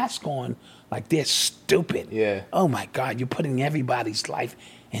keep the mask on like they're stupid. Yeah. Oh, my God, you're putting everybody's life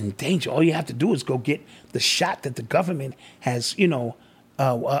in danger. All you have to do is go get the shot that the government has,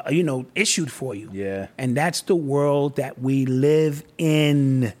 issued for you. Yeah. And that's the world that we live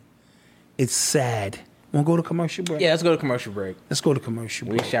in. It's sad. Want to go to commercial break? Yeah, let's go to commercial break. Let's go to commercial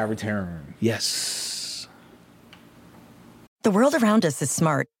break. We shall return. Yes. The world around us is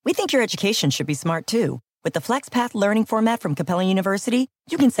smart. We think your education should be smart, too. With the FlexPath learning format from Capella University,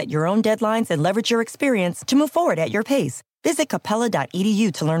 you can set your own deadlines and leverage your experience to move forward at your pace. Visit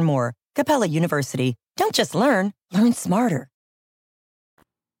capella.edu to learn more. Capella University. Don't just learn smarter.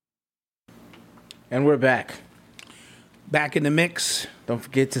 And we're back. Back in the mix. Don't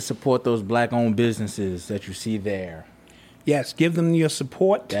forget to support those black-owned businesses that you see there. Yes, give them your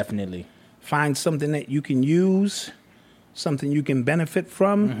support. Definitely. Find something that you can use, something you can benefit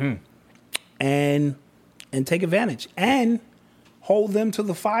from, and take advantage. And hold them to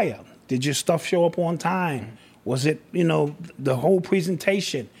the fire. Did your stuff show up on time? Was it, the whole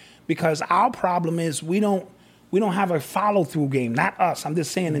presentation? Because our problem is we don't have a follow-through game. Not us. I'm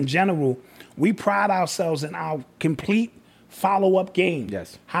just saying in general, we pride ourselves in our complete follow-up game.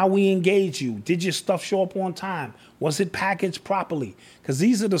 Yes. How we engage you. Did your stuff show up on time? Was it packaged properly? Because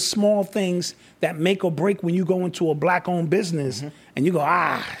these are the small things that make or break when you go into a black-owned business and you go,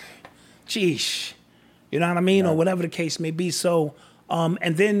 geesh. You know what I mean? Or whatever the case may be. So,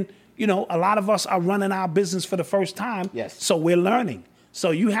 and then, a lot of us are running our business for the first time. Yes. So we're learning.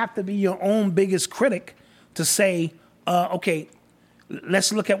 So you have to be your own biggest critic to say, okay,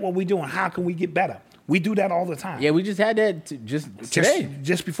 let's look at what we're doing. How can we get better? We do that all the time. Yeah, we just had that today.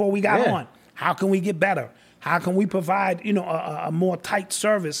 Just before we got on. How can we get better? How can we provide, a more tight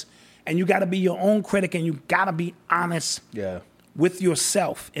service? And you got to be your own critic, and you got to be honest with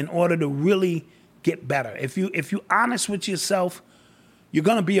yourself in order to really get better. If you're honest with yourself, you're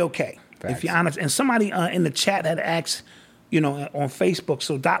gonna be okay. Facts. If you're honest. And somebody in the chat had asked, on Facebook,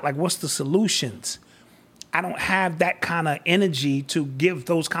 so Doc, like, what's the solutions? I don't have that kind of energy to give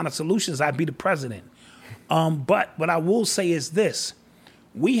those kind of solutions. I'd be the president. But what I will say is this: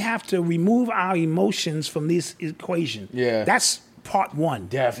 we have to remove our emotions from this equation. Yeah, that's part one.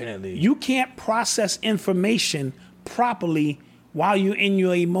 Definitely. You can't process information properly while you're in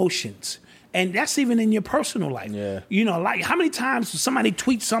your emotions. And that's even in your personal life. Yeah. Like how many times somebody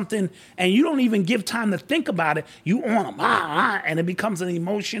tweets something and you don't even give time to think about it, you on them, and it becomes an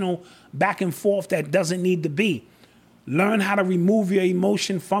emotional back and forth that doesn't need to be. Learn how to remove your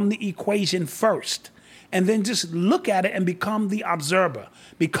emotion from the equation first. And then just look at it and become the observer.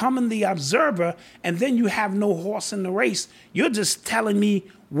 Becoming the observer, and then you have no horse in the race. You're just telling me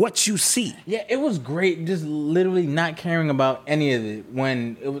what you see. Yeah, it was great just literally not caring about any of it.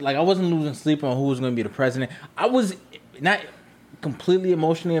 When it was like I wasn't losing sleep on who was going to be the president. I was not completely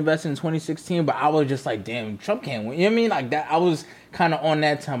emotionally invested in 2016, but I was just like, damn, Trump can't win. You know what I mean? Like that. I was kind of on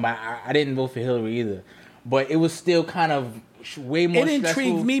that time, but I didn't vote for Hillary either. But it was still kind of way more stressful. It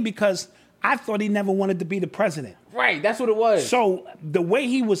intrigued me because I thought he never wanted to be the president. Right, that's what it was. So the way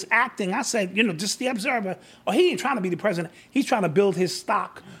he was acting, I said, just the observer, he ain't trying to be the president. He's trying to build his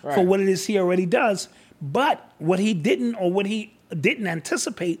stock for what it is he already does. But what he didn't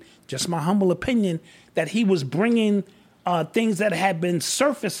anticipate, just my humble opinion, that he was bringing things that had been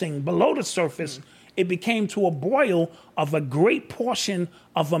surfacing below the surface. It became to a boil of a great portion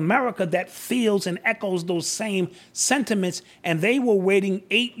of America that feels and echoes those same sentiments, and they were waiting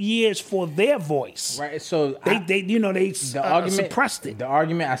 8 years for their voice. Right. So they suppressed it. The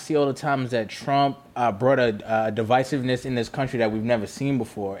argument I see all the time is that Trump brought a divisiveness in this country that we've never seen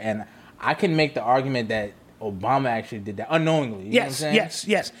before, and I can make the argument that Obama actually did that unknowingly. You know what I'm saying?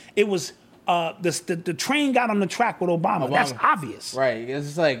 Yes. It was the train got on the track with Obama. That's obvious. Right.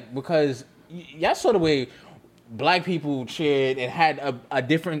 It's like because. Y'all saw the way black people cheered and had a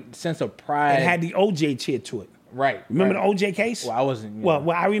different sense of pride. It had the OJ cheer to it. Right. Remember the OJ case? Well, I wasn't.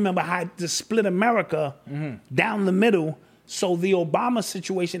 Well, I remember how to split America down the middle. So the Obama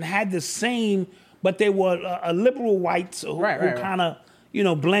situation had the same, but they were liberal whites who kind of,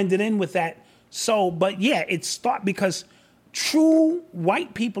 blended in with that. So, but yeah, it started because true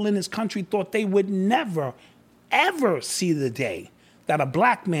white people in this country thought they would never, ever see the day that a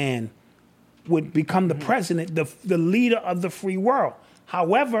black man would become the president, the leader of the free world.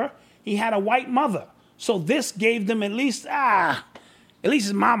 However, he had a white mother. So this gave them at least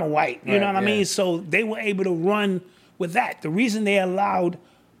his mama white. You know what I mean? So they were able to run with that. The reason they allowed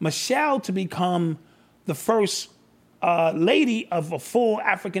Michelle to become the first lady of a full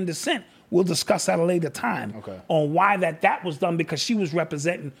African descent, we'll discuss at a later time on why that was done, because she was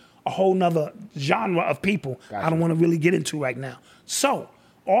representing a whole nother genre of people I don't want to really get into right now. So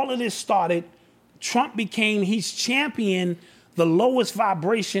all of this started, he's championed the lowest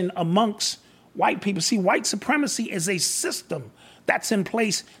vibration amongst white people. See, white supremacy is a system that's in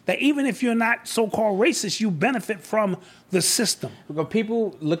place that even if you're not so-called racist, you benefit from the system. Because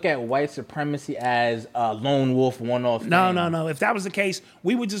people look at white supremacy as a lone wolf one-off thing. No. If that was the case,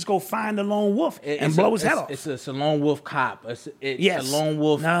 we would just go find a lone wolf and blow his head off. It's a lone wolf cop. It's yes. a lone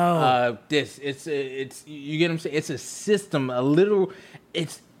wolf. No. It's you get what I'm saying? It's a system,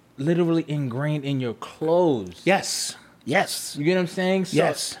 it's literally ingrained in your clothes. Yes. You get what I'm saying? So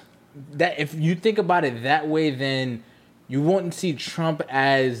yes. That if you think about it that way, then you wouldn't see Trump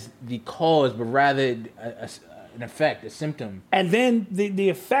as the cause, but rather an effect, a symptom. And then the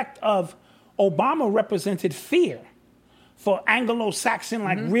effect of Obama represented fear for Anglo-Saxon,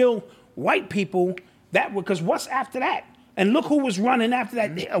 like real white people. Because what's after that? And look who was running after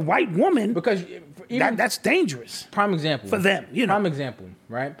that, a white woman. Because that's dangerous. Prime example. For them, Prime example,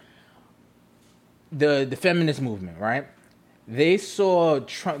 right? The feminist movement, right? They saw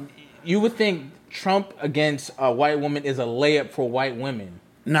Trump. You would think Trump against a white woman is a layup for white women.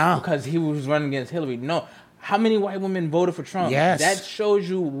 No. Because he was running against Hillary. No. How many white women voted for Trump? Yes. That shows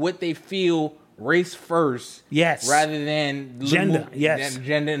you what they feel race first. Yes. Rather than gender. Yes.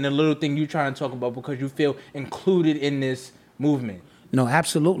 Gender and the little thing you're trying to talk about because you feel included in this movement. No,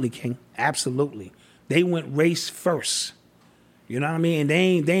 absolutely, King. Absolutely. They went race first. You know what I mean?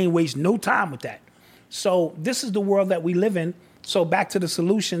 And they ain't waste no time with that. So this is the world that we live in. So back to the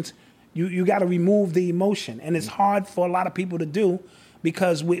solutions, you got to remove the emotion. And it's hard for a lot of people to do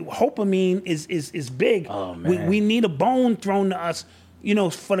because dopamine is big. Oh, man. We need a bone thrown to us,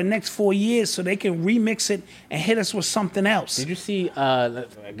 for the next 4 years so they can remix it and hit us with something else. Did you see, I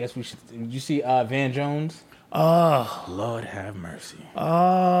guess we should, did you see Van Jones? Oh. Lord have mercy.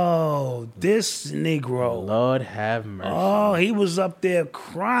 Oh, this Negro. Lord have mercy. Oh, he was up there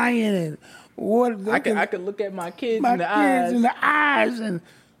crying and what? I could look at my kids my in the kids eyes. in the eyes and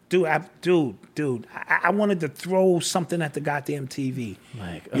dude, I wanted to throw something at the goddamn TV.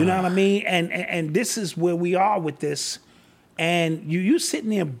 You know what I mean? And this is where we are with this. And you sitting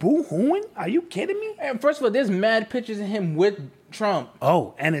there boo-hooing? Are you kidding me? And first of all, there's mad pictures of him with Trump.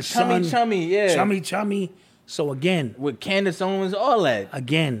 Oh, and his son. Chummy. So again. With Candace Owens, all that.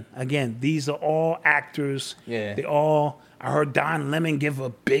 Again, these are all actors. Yeah. I heard Don Lemon give a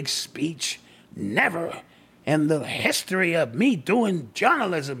big speech. Never in the history of me doing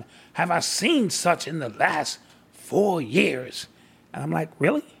journalism have I seen such in the last 4 years. And I'm like,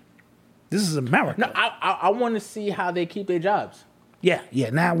 really? This is America. No, I want to see how they keep their jobs. Yeah.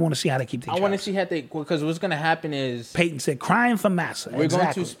 Now I want to see how they keep their jobs. I want to see how because what's going to happen is... Peyton said, crying for massa. We're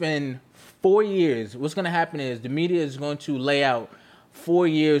going to spend 4 years. What's going to happen is the media is going to lay out 4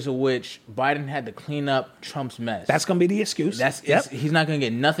 years of which Biden had to clean up Trump's mess. That's going to be the excuse. He's not going to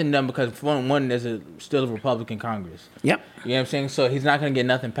get nothing done because, for one, there's still a Republican Congress. Yep. You know what I'm saying? So he's not going to get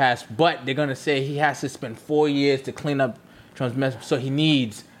nothing passed. But they're going to say he has to spend 4 years to clean up Trump's mess. So he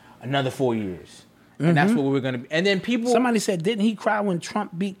needs another 4 years. And that's what we're going to be. And then people... Somebody said, didn't he cry when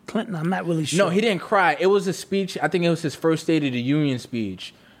Trump beat Clinton? I'm not really sure. No, he didn't cry. It was a speech. I think it was his first State of the Union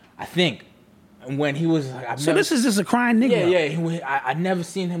speech. I think. When he was... this is just a crying nigga. Yeah. I never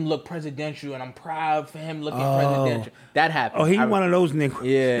seen him look presidential, and I'm proud for him looking presidential. That happened. Oh, he's one of those niggas.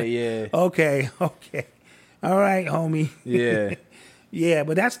 Yeah. Okay. All right, homie. Yeah. Yeah,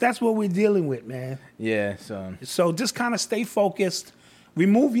 but that's what we're dealing with, man. Yeah, So just kind of stay focused.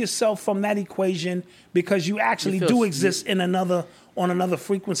 Remove yourself from that equation because you actually do exist on another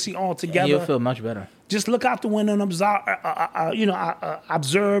frequency altogether. You'll feel much better. Just look out the window and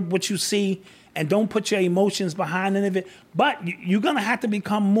observe what you see, and don't put your emotions behind any of it. But you're gonna have to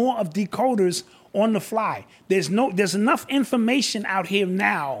become more of decoders on the fly. There's enough information out here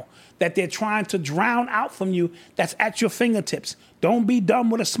now that they're trying to drown out from you that's at your fingertips. Don't be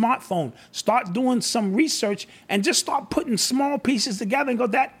dumb with a smartphone. Start doing some research and just start putting small pieces together and go,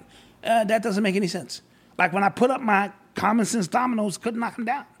 that doesn't make any sense. Like when I put up my common sense dominoes, couldn't knock them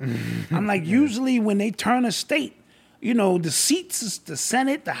down. I'm like, usually when they turn a state, the seats, the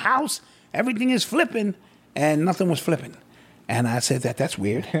Senate, the House, everything is flipping, and nothing was flipping. And I said that's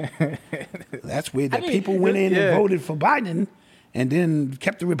weird. That's weird that people went in and voted for Biden and then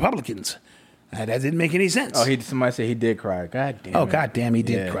kept the Republicans. That didn't make any sense. Oh, somebody said he did cry. God damn. Oh, God damn, he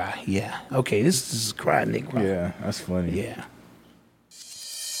did cry. Yeah. Okay, this is crying nigga. Yeah, that's funny. Yeah.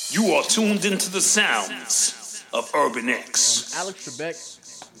 You are tuned into the sounds of Urban X. Alex Trebek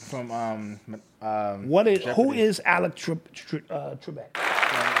from who is Alex Trebek? Jeopardy.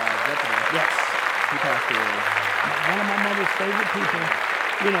 Yes. He passed away. One of my mother's favorite people.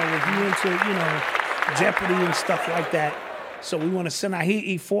 If you into Jeopardy and stuff like that. So we want to send out.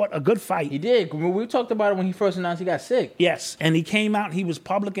 He fought a good fight. He did. We talked about it when he first announced he got sick. Yes, and he came out. He was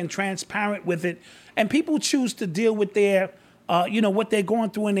public and transparent with it. And people choose to deal with their, what they're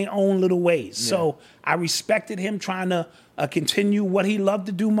going through in their own little ways. Yeah. So I respected him trying to continue what he loved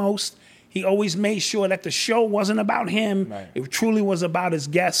to do most. He always made sure that the show wasn't about him. Right. It truly was about his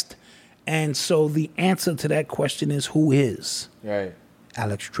guest. And so the answer to that question is, who is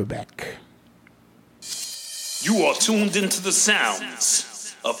Alex Trebek? You are tuned into the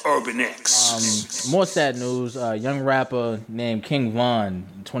sounds of Urban X. More sad news. Young rapper named King Von,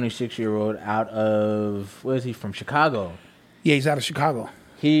 26-year-old, out of, where is he from? Chicago. Yeah, he's out of Chicago.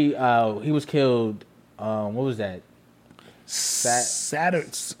 He was killed. What was that?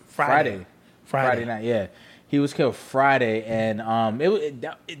 Friday night. Yeah, he was killed Friday, and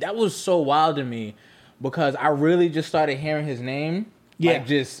that was so wild to me because I really just started hearing his name. Yeah, like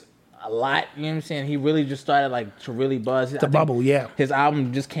just a lot. You know what I'm saying? He really just started like to really buzz. The bubble. Yeah. His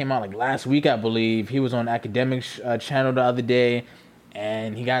album just came out like last week, I believe. He was on Academic channel the other day,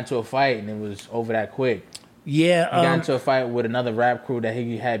 and he got into a fight, and it was over that quick. Yeah, he got into a fight with another rap crew that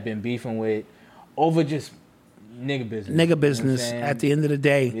he had been beefing with over just nigga business. Nigga business at the end of the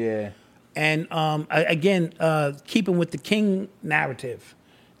day. Yeah. And again, keeping with the King narrative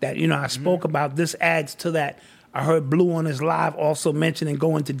that, you know, I spoke about, this adds to that. I heard Blue on his live also mention and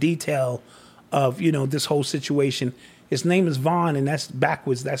go into detail of, you know, this whole situation. His name is Vaughn, and that's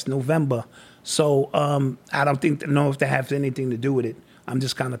backwards. That's November. So I don't know if that has anything to do with it. I'm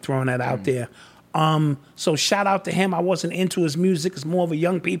just kind of throwing that out there. So shout out to him. I wasn't into his music. It's more of a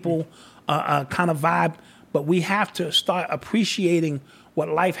young people kind of vibe. But we have to start appreciating what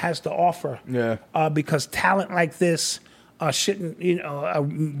life has to offer. Yeah. Because talent like this shouldn't,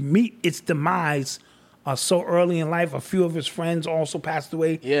 meet its demise so early in life. A few of his friends also passed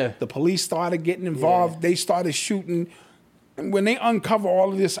away. Yeah. The police started getting involved. Yeah. They started shooting. And when they uncover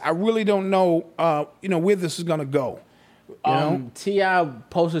all of this, I really don't know, where this is gonna go. T.I.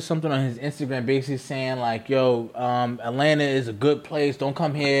 posted something on his Instagram basically saying like, yo, Atlanta is a good place. Don't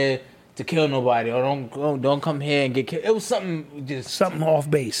come here to kill nobody, or don't come here and get killed. It was something off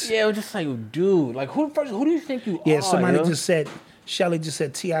base. Yeah, it was just like, dude, like who do you think you are? Yeah, somebody just said, Shelly just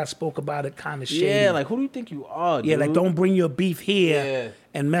said T.I. spoke about it kind of shady. Yeah, like who do you think you are, dude? Yeah, like don't bring your beef here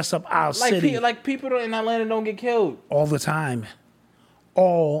and mess up our city. People in Atlanta don't get killed. All the time.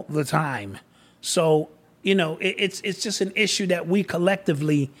 So, it's just an issue that we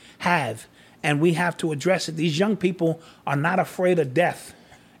collectively have, and we have to address it. These young people are not afraid of death.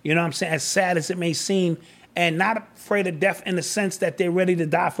 You know what I'm saying? As sad as it may seem, and not afraid of death in the sense that they're ready to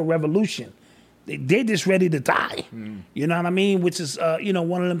die for revolution. They're just ready to die. You know what I mean? Which is,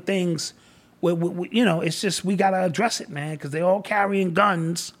 one of them things where, it's just we got to address it, man, because they're all carrying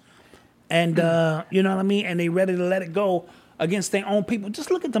guns and, you know what I mean? And they ready to let it go against their own people. Just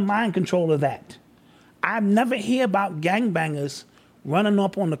look at the mind control of that. I never hear about gangbangers running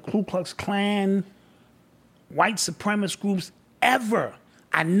up on the Ku Klux Klan, white supremacist groups ever.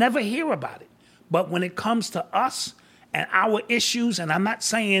 I never hear about it. But when it comes to us and our issues, and I'm not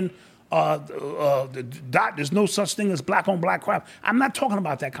saying there's no such thing as black on black crime. I'm not talking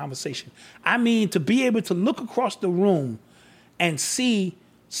about that conversation. I mean to be able to look across the room and see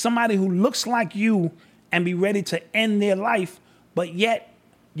somebody who looks like you and be ready to end their life, but yet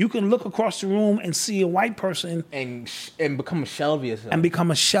you can look across the room and see a white person and become a shell of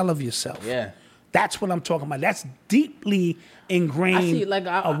yourself. Yeah. That's what I'm talking about. That's deeply ingrained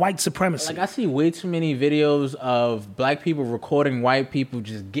of white supremacy. Like I see way too many videos of black people recording white people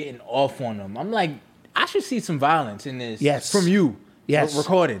just getting off on them. I'm like, I should see some violence in this. Yes. From you. Yes.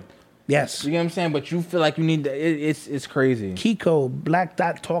 Recorded. Yes. You know what I'm saying? But you feel like you need to, it's crazy. Kiko, Black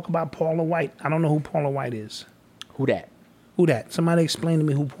Dot, talk about Paula White. I don't know who Paula White is. Who that? Somebody explain to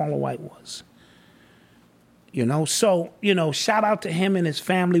me who Paula White was. So, shout out to him and his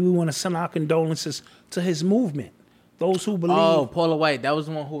family. We want to send our condolences to his movement. Those who believe. Oh, Paula White. That was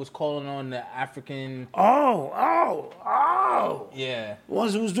the one who was calling on the African. Oh. Yeah. The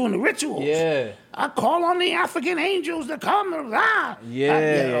ones who was doing the rituals. Yeah. I call on the African angels to come.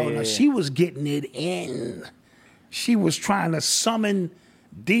 No, she was getting it in. She was trying to summon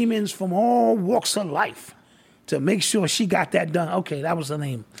demons from all walks of life to make sure she got that done. Okay, that was her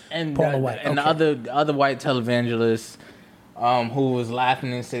name. And Paula White. And the other white televangelist who was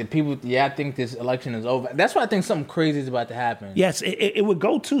laughing and said, "People, I think this election is over." That's why I think something crazy is about to happen. Yes, it would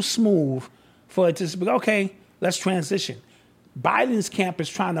go too smooth for it to be, okay, let's transition. Biden's camp is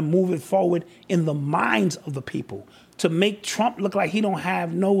trying to move it forward in the minds of the people to make Trump look like he don't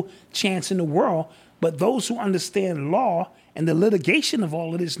have no chance in the world. But those who understand law and the litigation of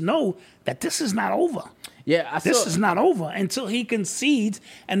all of this know that this is not over. Yeah, this is not over until he concedes.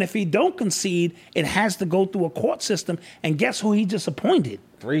 And if he don't concede, it has to go through a court system. And guess who he just appointed?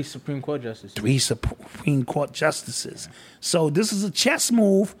 3 Supreme Court justices. 3 Supreme Court justices. So this is a chess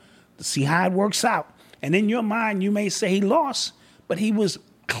move to see how it works out. And in your mind, you may say he lost, but he was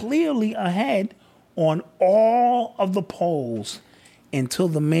clearly ahead on all of the polls until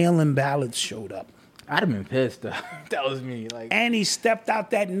the mail-in ballots showed up. I'd have been pissed. That was me. And he stepped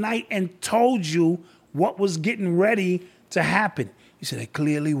out that night and told you what was getting ready to happen. He said, I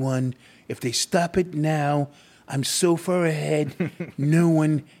clearly won. If they stop it now, I'm so far ahead, no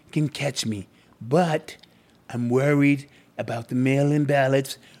one can catch me. But I'm worried about the mail-in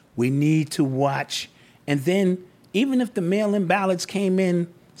ballots. We need to watch. And then, even if the mail-in ballots came in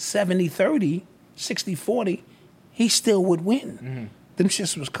 70-30, 60-40, he still would win. Mm-hmm. Them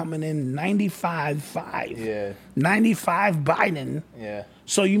shits was coming in 95-5. Yeah. 95 Biden. Yeah.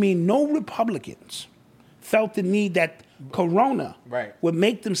 So you mean no Republicans felt the need that Corona would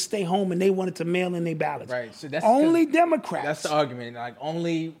make them stay home and they wanted to mail in their ballots. Right. So that's only Democrats. That's the argument. Like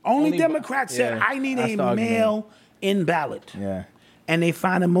only Democrats said, I need a mail-in ballot. Yeah. And they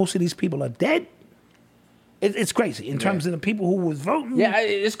find that most of these people are dead. It's crazy in terms of the people who was voting. Yeah,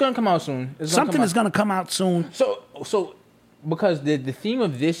 it's going to come out soon. Something is going to come out soon. So because the theme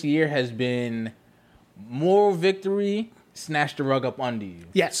of this year has been moral victory, snatch the rug up under you.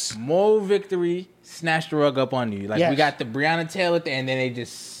 Yes. Moral victory, snatch the rug up under you. Like we got the Breonna Taylor thing, and then they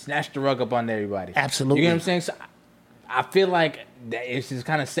just snatched the rug up under everybody. Absolutely. You know what I'm saying? So I feel like that it's just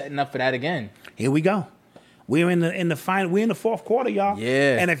kind of setting up for that again. Here we go. We're in the final. We're in the fourth quarter, y'all.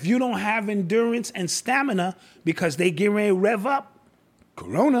 Yeah. And if you don't have endurance and stamina because they get ready to rev up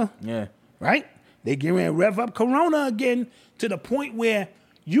Corona. Yeah. Right? They get ready to rev up Corona again to the point where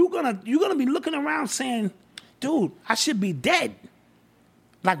you're gonna be looking around saying, dude, I should be dead.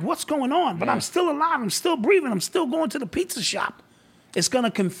 Like, what's going on? But I'm still alive. I'm still breathing. I'm still going to the pizza shop. It's going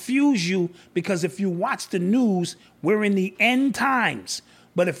to confuse you because if you watch the news, we're in the end times.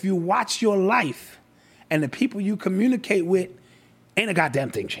 But if you watch your life and the people you communicate with, ain't a goddamn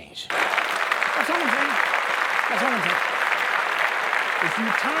thing changed. That's all I'm saying. That's all I'm saying. If you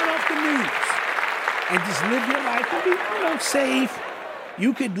turn off the news and just live your life, and be safe,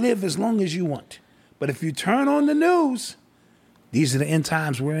 you could live as long as you want. But if you turn on the news, these are the end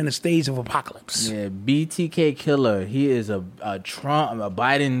times. We're in a stage of apocalypse. Yeah, BTK Killer. He is a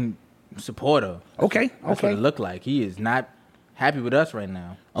Biden supporter. Okay. That's what it looked like. He is not happy with us right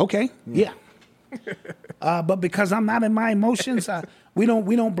now. Okay. Yeah. But because I'm not in my emotions, we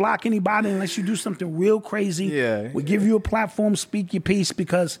don't block anybody unless you do something real crazy. Yeah. We give you a platform, speak your piece,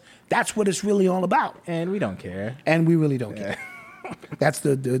 because that's what it's really all about. And we don't care. And we really don't care. That's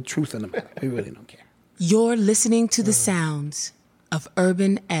the truth of the matter. We really don't care. You're listening to the sounds of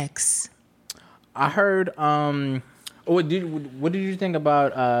Urban X. I heard. What did you think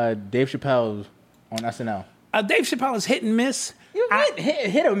about Dave Chappelle on SNL? Dave Chappelle is hit and miss.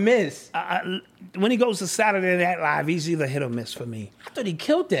 Hit or miss. When he goes to Saturday Night Live, he's either hit or miss for me. I thought he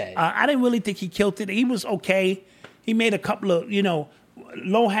killed that. I didn't really think he killed it. He was okay. He made a couple of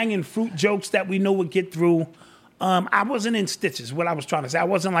low-hanging fruit jokes that we know would get through. I wasn't in stitches, what I was trying to say. I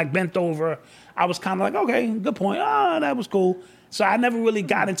wasn't like bent over. I was kind of like, okay, good point. Oh, that was cool. So I never really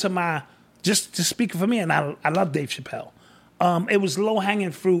got into just speaking for me, and I love Dave Chappelle. It was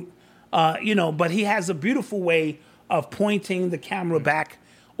low-hanging fruit, but he has a beautiful way of pointing the camera back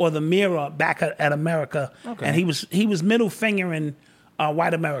or the mirror back at America. Okay. And he was middle fingering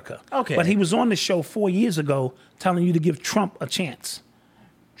white America. Okay. But he was on the show 4 years ago telling you to give Trump a chance.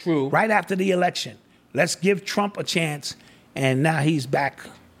 True. Right after the election. Let's give Trump a chance. And now he's back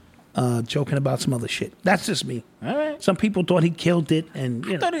joking about some other shit. That's just me. All right. Some people thought he killed it. And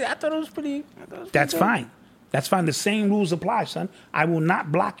I thought it was pretty. That's fine. That's fine. The same rules apply, son. I will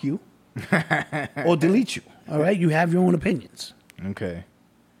not block you or delete you. All right? You have your own opinions. Okay.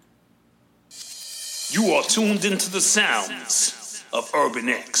 You are tuned into the sounds of Urban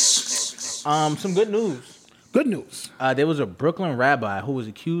X. Some good news. Good news. There was a Brooklyn rabbi who was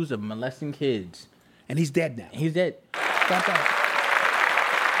accused of molesting kids. And he's dead now. He's dead. Clap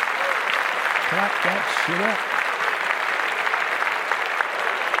that shit up.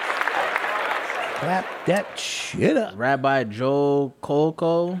 Clap that shit up. Rabbi Joel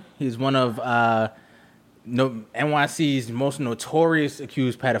Kolko. He's one of NYC's most notorious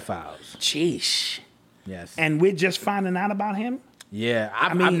accused pedophiles. Jeez. Yes. And we're just finding out about him? Yeah,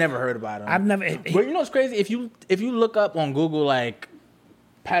 I've never heard about him. I've never. But you know what's crazy? If you look up on Google like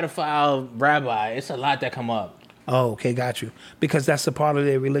pedophile rabbi, it's a lot that come up. Oh, okay, got you. Because that's a part of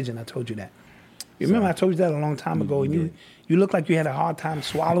their religion. I told you that. You remember I told you that a long time ago, and you looked like you had a hard time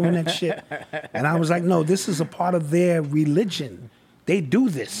swallowing that shit. And I was like, no, this is a part of their religion. They do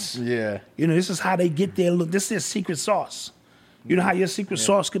this. Yeah. This is how they get their look. This is their secret sauce. You know how your secret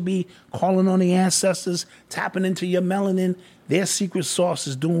sauce could be calling on the ancestors, tapping into your melanin. Their secret sauce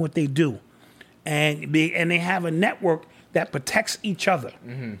is doing what they do. And they have a network that protects each other.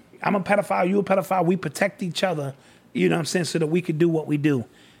 Mm-hmm. I'm a pedophile, you a pedophile. We protect each other, you know what I'm saying, so that we could do what we do.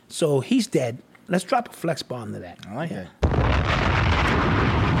 So he's dead. Let's drop a flex bomb to that. I like that.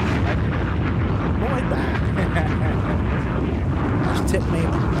 Boy, back. That's tip,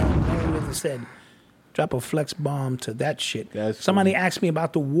 Mayweather said, drop a flex bomb to that shit. Somebody asked me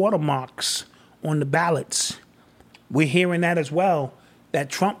about the watermarks on the ballots. We're hearing that as well, that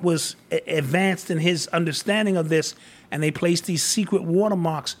Trump was advanced in his understanding of this, and they placed these secret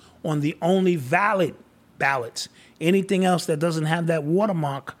watermarks on the only valid ballots. Anything else that doesn't have that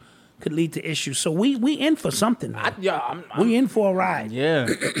watermark could lead to issues. So we in for something. We in for a ride. Yeah.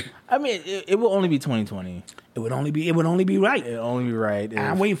 I mean, it will only be 2020. It would only be right. It only be right.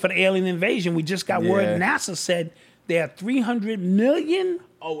 I'm waiting for the alien invasion. We just got word NASA said there are 300 million.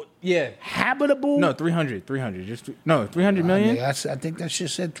 Oh yeah, habitable. No, 300. 300 million. I think that shit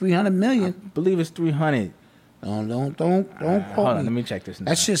said 300 million. I believe it's 300. Don't quote me. Let me check this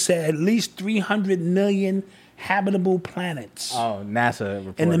now. That shit said at least 300 million habitable planets. Oh, NASA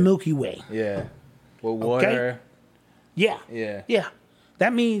reported. In the Milky Way. Yeah. With water. Okay? Yeah.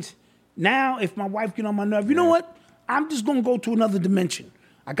 That means now if my wife get on my nerve, you know what? I'm just gonna go to another dimension.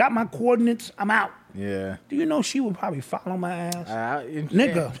 I got my coordinates. I'm out. Yeah. Do you know she would probably follow my ass?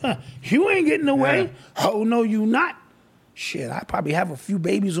 Nigga, you ain't getting away. Yeah. Oh, no, you not. Shit, I probably have a few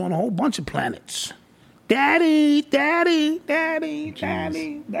babies on a whole bunch of planets. Daddy.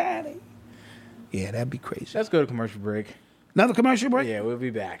 Yeah, that'd be crazy. Let's go to commercial break. Another commercial break? Yeah, we'll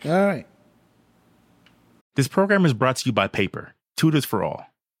be back. All right. This program is brought to you by Paper, Tutors for All.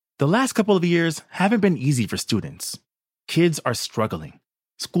 The last couple of years haven't been easy for students. Kids are struggling.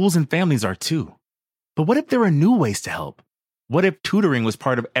 Schools and families are too. But what if there are new ways to help? What if tutoring was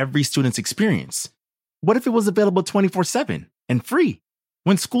part of every student's experience? What if it was available 24/7 and free?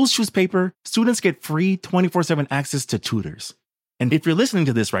 When schools choose Paper, students get free 24/7 access to tutors. And if you're listening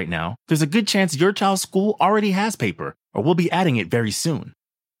to this right now, there's a good chance your child's school already has Paper, or we'll be adding it very soon.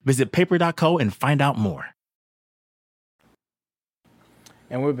 Visit paper.co and find out more.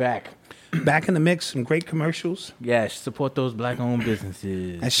 And we're back. Back in the mix, some great commercials. Yes, support those black-owned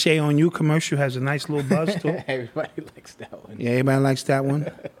businesses. That Shay on You commercial has a nice little buzz to it. Everybody likes that one. Yeah, everybody likes that one.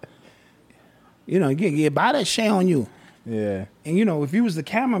 You know, buy that Shay on You. Yeah. And, you know, if you was the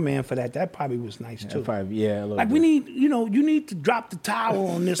cameraman for that probably was nice, too. A little like, bit. we need, you know, you need to drop the towel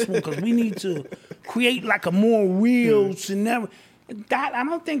on this one because we need to create, like, a more real scenario. That, I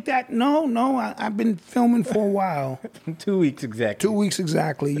don't think that, I've been filming for a while. 2 weeks exactly. 2 weeks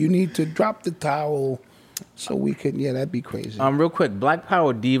exactly. You need to drop the towel so we could, that'd be crazy. Real quick, Black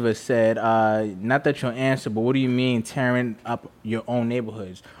Power Diva said, not that you'll answer, but what do you mean tearing up your own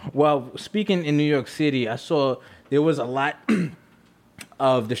neighborhoods? Well, speaking in New York City, I saw there was a lot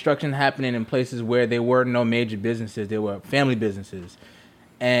of destruction happening in places where there were no major businesses. There were family businesses.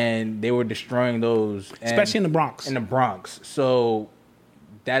 And they were destroying those. Especially in the Bronx. So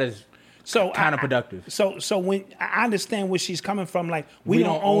that is counterproductive. So when I understand where she's coming from, like, we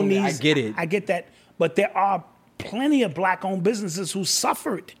don't own these. I get it. I get that. But there are plenty of black-owned businesses who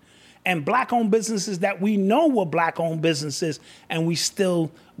suffered. And black-owned businesses that we know were black-owned businesses, and we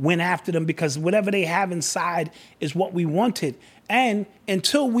still went after them because whatever they have inside is what we wanted. And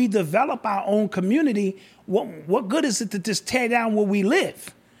until we develop our own community, what good is it to just tear down where we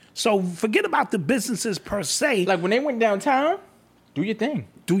live? So forget about the businesses per se. Like when they went downtown, do your thing.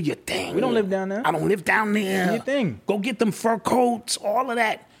 Do your thing. We don't live down there. I don't live down there. Do your thing. Go get them fur coats, all of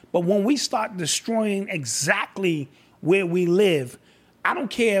that. But when we start destroying exactly where we live, I don't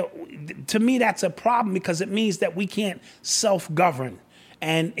care. To me, that's a problem because it means that we can't self-govern.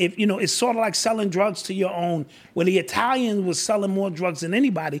 And if it's sort of like selling drugs to your own. When the Italians was selling more drugs than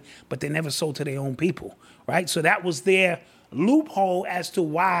anybody, but they never sold to their own people, right? So that was their loophole as to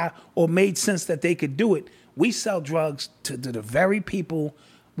why, or made sense that they could do it. We sell drugs to the very people.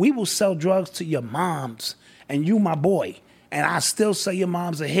 We will sell drugs to your moms and you, my boy, and I still say your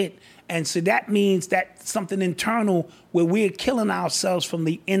mom's a hit. And so that means that something internal where we're killing ourselves from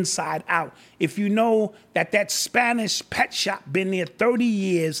the inside out. If you know that Spanish pet shop been there 30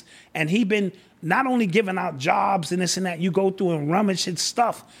 years and he been not only giving out jobs and this and that, you go through and rummage his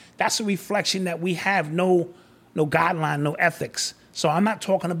stuff, that's a reflection that we have no guideline, no ethics. So I'm not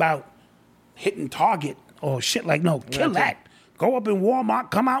talking about hitting Target or shit like, no, kill that. Go up in Walmart,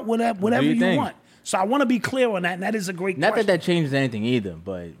 come out with whatever you want. So I want to be clear on that, and that is a great question. Not that changes anything either,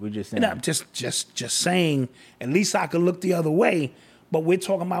 but we're just saying. Just saying, at least I could look the other way, but we're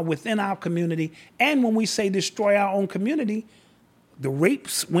talking about within our community. And when we say destroy our own community, the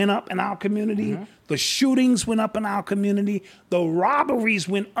rapes went up in our community, the shootings went up in our community, the robberies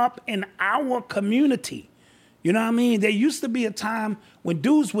went up in our community. You know what I mean? There used to be a time when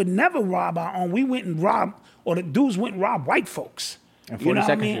dudes would never rob our own. We went and robbed, or the dudes went and robbed white folks. You know what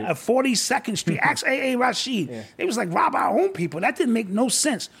I mean? At 42nd Street. Ask A.A. Rashid. Yeah. It was like rob our own people. That didn't make no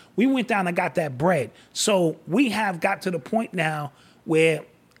sense. We went down and got that bread. So we have got to the point now where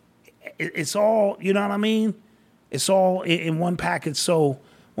it's all, you know what I mean? It's all in one package. So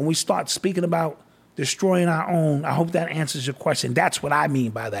when we start speaking about destroying our own, I hope that answers your question. That's what I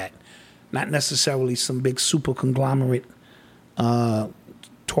mean by that. Not necessarily some big super conglomerate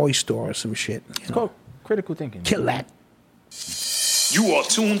toy store or some shit. It's called critical thinking. Kill that. You are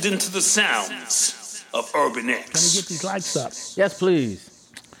tuned into the sounds of Urban X. Can we get these lights up? Yes, please.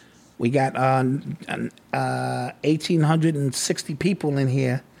 We got 1,860 people in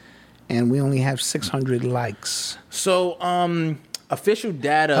here, and we only have 600 likes. So, official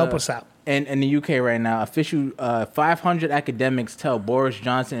data. Help us out. In the UK right now, official 500 academics tell Boris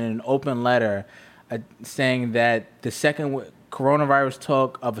Johnson in an open letter saying that the second coronavirus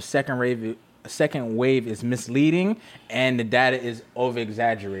talk of a second wave is misleading and the data is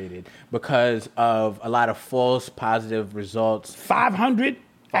over-exaggerated because of a lot of false positive results. 500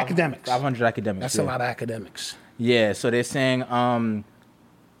 academics. 500 academics. That's a lot of academics. Yeah, so they're saying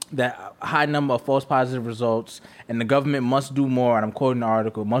that a high number of false positive results, and the government must do more, and I'm quoting the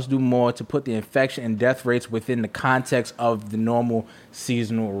article, must do more to put the infection and death rates within the context of the normal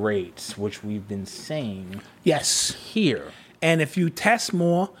seasonal rates, which we've been saying yes here. And if you test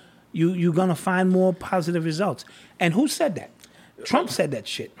more, you're going to find more positive results. And who said that? Trump said that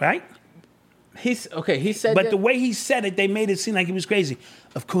shit, right? He said but that. The way he said it, they made it seem like he was crazy.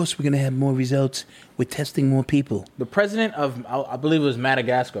 Of course, we're going to have more results with testing more people. The president of, I believe it was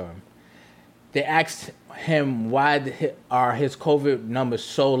Madagascar, they asked him why are his COVID numbers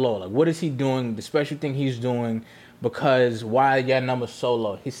so low? Like, what is he doing, the special thing he's doing, because why are your numbers so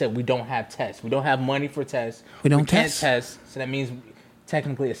low? He said, we don't have tests. We don't have money for tests. We can't test, so that means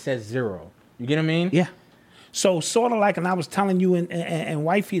technically it says 0. You get what I mean? Yeah. So sort of like, and I was telling you and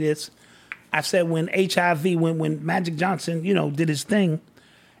Wifey this, I said when HIV, when Magic Johnson, did his thing,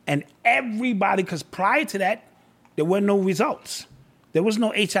 and everybody, because prior to that, there were no results. There was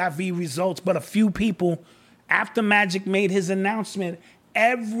no HIV results, but a few people, after Magic made his announcement,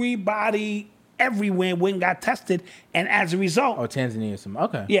 everybody everywhere went and got tested, and as a result... Oh, Tanzania or something.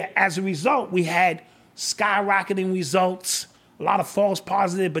 Okay. Yeah, as a result, we had skyrocketing results, a lot of false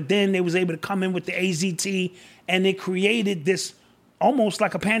positive, but then they was able to come in with the AZT, and it created this almost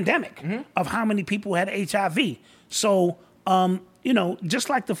like a pandemic of how many people had HIV. So, just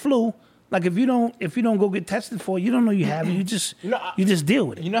like the flu, like if you don't go get tested for it, you don't know you have it. You just deal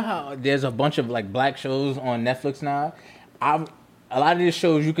with it. You know how there's a bunch of like black shows on Netflix now? A lot of these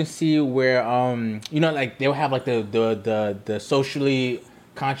shows you can see where like they'll have like the socially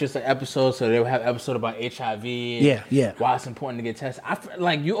conscious episodes, so they'll have episode about HIV. Yeah. Why it's important to get tested. I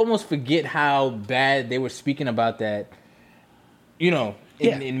like you almost forget how bad they were speaking about that.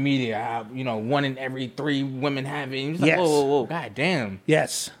 In media, how, 1 in every 3 women have it. And it's like, whoa, god damn.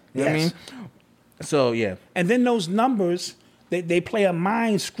 Yes. You know what I mean? So, yeah. And then those numbers, they play a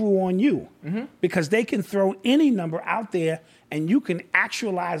mind screw on you because they can throw any number out there and you can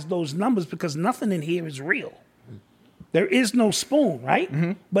actualize those numbers because nothing in here is real. There is no spoon, right?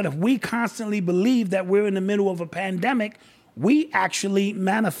 But if we constantly believe that we're in the middle of a pandemic, we actually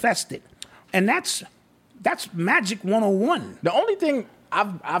manifest it. And that's Magic 101. The only thing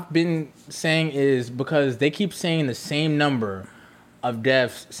I've been saying is because they keep saying the same number of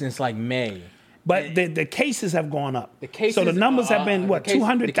deaths since like May. But the cases have gone up. The cases, so the numbers have been,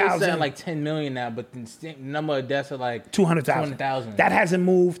 200,000? The cases are like 10 million now, but the number of deaths are like 200,000. That hasn't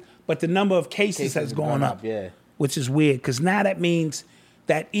moved, but the number of cases has gone up. Yeah. Which is weird, because now that means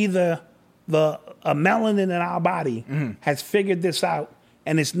that either the melanin in our body has figured this out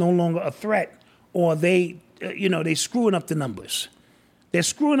and it's no longer a threat, or they screwing up the numbers. They're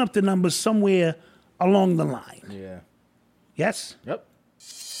screwing up the numbers somewhere along the line. Yeah. Yes? Yep.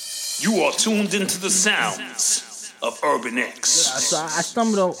 You are tuned into the sounds of Urban X. So I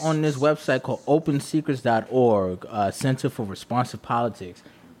stumbled on this website called OpenSecrets.org, Center for Responsive Politics.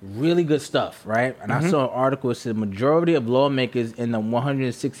 Really good stuff, right? And I saw an article that said majority of lawmakers in the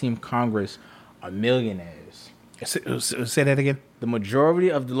 116th Congress are millionaires. Say that again. The majority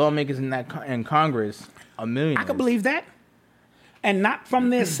of the lawmakers in Congress are millionaires. I can believe that. And not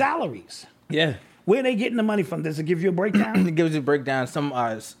from their salaries. Yeah. Where are they getting the money from? Does it give you a breakdown? It gives you a breakdown. Some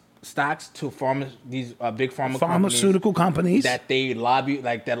stocks to these big pharmaceutical companies that they lobby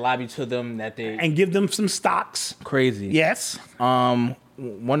to them and give them some stocks. Crazy. Yes.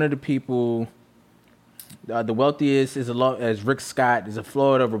 One of the people, the wealthiest is Rick Scott, is a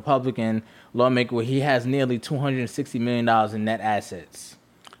Florida Republican lawmaker where he has nearly $260 million in net assets.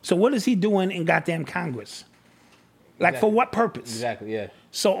 So what is he doing in goddamn Congress? Like, for what purpose? Exactly, yeah.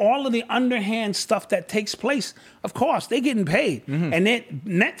 So all of the underhand stuff that takes place, of course, they're getting paid. And their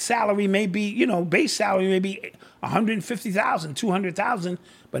net salary may be, base salary may be $150,000, $200,000.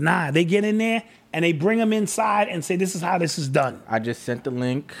 But nah, they get in there and they bring them inside and say, this is how this is done. I just sent the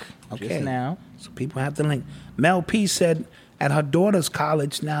link just now. So people have the link. Mel P said at her daughter's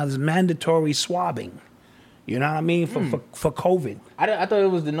college now there's mandatory swabbing. You know what I mean? For COVID. I thought it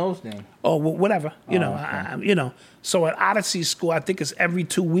was the nose thing. Oh, well, whatever. So at Odyssey School, I think it's every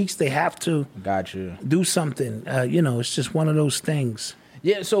 2 weeks they have to do something. It's just one of those things.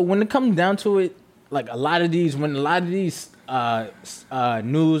 Yeah, so when it comes down to it, like a lot of these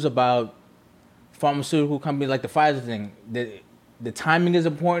news about pharmaceutical companies like the Pfizer thing, the timing is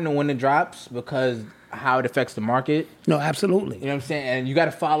important on when it drops because how it affects the market. No, absolutely. You know what I'm saying? And you got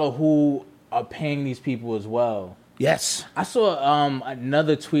to follow who are paying these people as well. Yes. I saw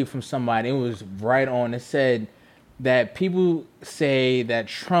another tweet from somebody. It was right on. It said that people say that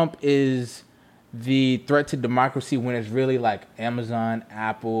Trump is the threat to democracy when it's really like Amazon,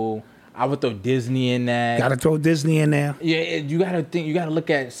 Apple. I would throw Disney in that. Got to throw Disney in there. Yeah, you got to think. You got to look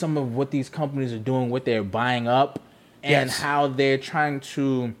at some of what these companies are doing, what they're buying up, and how they're trying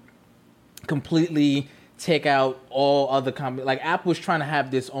to completely take out all other companies. Like Apple's trying to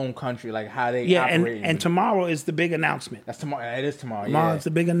have this own country, like how they operate. And tomorrow is the big announcement. That's tomorrow. It is tomorrow. Tomorrow's the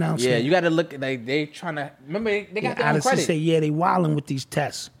big announcement. Yeah, you got to look. Like they trying to remember they got their own credit. Say they wilding with these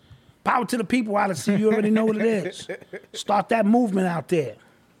tests. Power to the people, Odyssey. You already know what it is. Start that movement out there.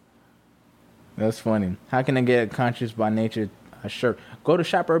 That's funny. How can I get a Conscious by Nature shirt? Go to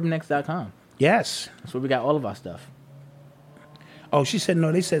shopurbanx.com. Yes. That's where we got all of our stuff. Oh, she said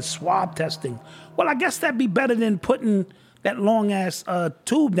no. They said swab testing. Well, I guess that'd be better than putting that long ass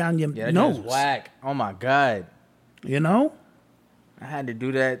tube down your nose. That whack. Oh my God. You know? I had to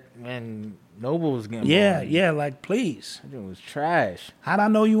do that when Noble was getting born. Yeah, like please. That was trash. How'd I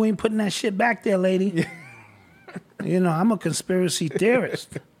know you ain't putting that shit back there, lady? I'm a conspiracy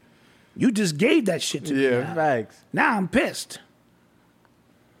theorist. You just gave that shit to me. Yeah, facts. Now I'm pissed.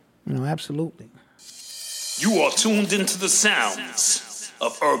 Absolutely. You are tuned into the sounds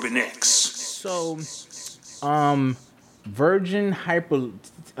of Urban X. So, Virgin Hyperloop,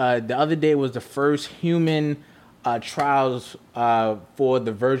 the other day was the first human trials for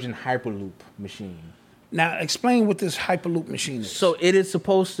the Virgin Hyperloop machine. Now, explain what this Hyperloop machine is. So, it is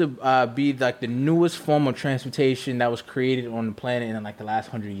supposed to be like the newest form of transportation that was created on the planet in like the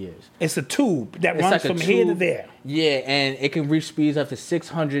last 100 years. It's a tube that runs like from here to there. Yeah, and it can reach speeds up to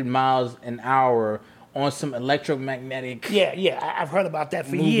 600 miles an hour on some electromagnetic. Yeah, I've heard about that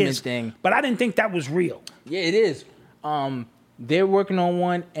for years. But I didn't think that was real. Yeah, it is. They're working on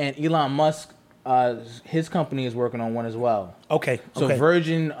one, and Elon Musk, his company is working on one as well. Okay. So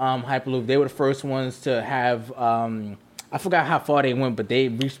Virgin Hyperloop, they were the first ones to have. I forgot how far they went, but they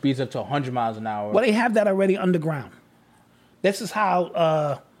reached speeds up to 100 miles an hour. Well, they have that already underground. This is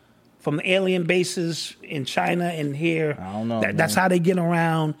how. From the alien bases in China and here. I don't know. That's how they get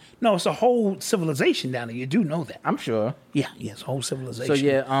around. No, it's a whole civilization down there. You do know that. I'm sure. Yeah, it's a whole civilization. So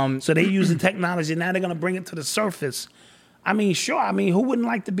yeah, so they use the technology. Now they're gonna bring it to the surface. I mean, sure. I mean, who wouldn't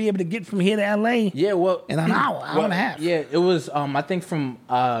like to be able to get from here to LA? Yeah, well, in an hour and a half. Yeah, it was. I think from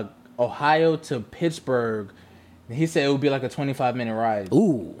Ohio to Pittsburgh. He said it would be like a 25-minute ride.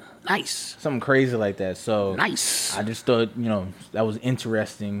 Ooh, nice. Something crazy like that. So nice. I just thought that was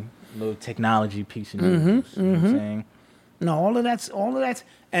interesting. Little technology piece of news. You know what I'm saying? No, all of that's,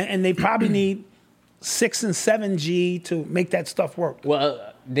 and they probably need 6 and 7G to make that stuff work.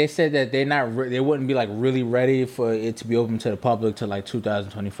 Well, they said that they wouldn't be like really ready for it to be open to the public till like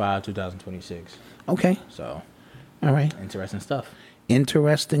 2025, 2026. Okay. So, all right. Interesting stuff. And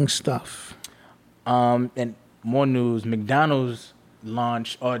more news. McDonald's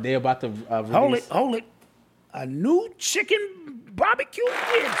launched, or they're about to release. Hold it. A new chicken barbecue ribs.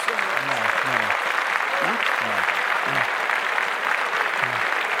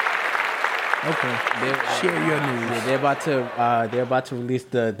 Okay. Share your news. Yeah, they're about to release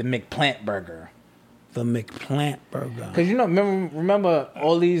the McPlant burger. The McPlant burger. Because remember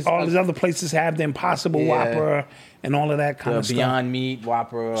all these other places have the Impossible Whopper and all of that kind of stuff. Beyond Meat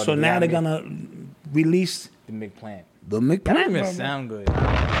Whopper. So now they're gonna release the McPlant. The McPlant. That don't even sound good.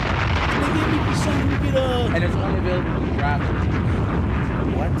 And it's only available in drive-thru.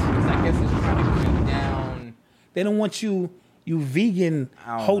 What? I guess it's trying to keep down. They don't want you vegan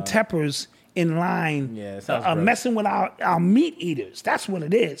hoteppers in line messing with our meat eaters. That's what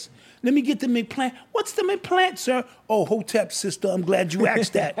it is. Let me get the McPlant. What's the McPlant, sir? Oh, Hotep, sister, I'm glad you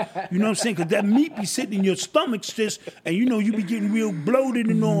asked that. You know what I'm saying? Because that meat be sitting in your stomach, sis, and you be getting real bloated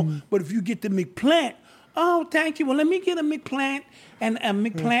and all. But if you get the McPlant, Oh, thank you. Well, let me get a McPlant and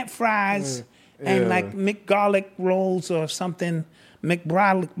McPlant fries and like McGarlic rolls or something.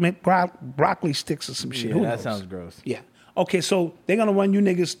 Broccoli sticks or some shit. Yeah, Who that knows? sounds gross. Yeah. Okay, so they're gonna run you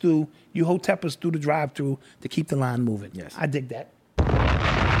niggas through, you hoteppers through the drive-through to keep the line moving. Yes. I dig that.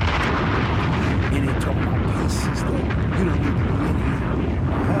 And they talking about pieces that you don't need to be in here.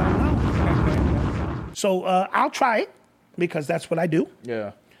 Hell no. So I'll try it because that's what I do.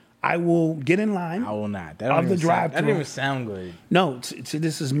 Yeah. I will get in line. I will not. That of the drive-through. That doesn't even sound good. No, see,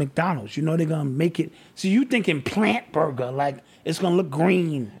 this is McDonald's. You know they're gonna make it. So you thinking plant burger, like it's gonna look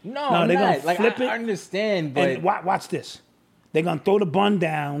green. No, they're not. gonna flip it. I understand, but And watch this. They're gonna throw the bun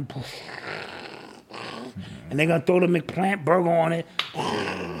down, and they're gonna throw the McPlant burger on it,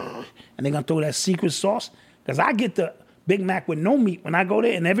 and they're gonna throw that secret sauce. Because I get the Big Mac with no meat when I go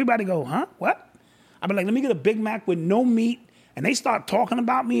there, and everybody go, huh? What? I be like, let me get a Big Mac with no meat. And they start talking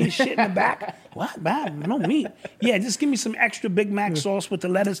about me and shit in the back. What? Man, no meat. Yeah, just give me some extra Big Mac sauce with the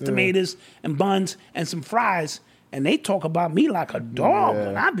lettuce, tomatoes, and buns, and some fries. And they talk about me like a dog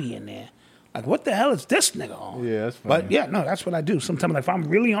when I be in there. Like, what the hell is this nigga on? Yeah, that's funny. But yeah, no, that's what I do. Sometimes, like, if I'm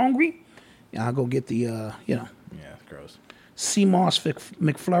really hungry, I'll go get the, Yeah, it's gross. sea moss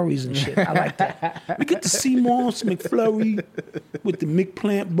McFlurries and shit. I like that. We get the sea moss McFlurry with the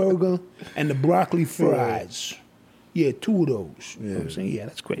McPlant burger and the broccoli fries. Yeah, 2 of those. You know what I'm saying? Yeah,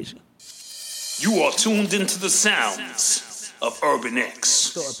 that's crazy. You are tuned into the sounds of Urban X.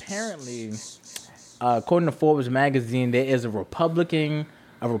 So apparently, according to Forbes magazine, there is a Republican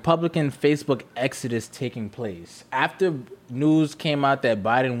Facebook exodus taking place. After news came out that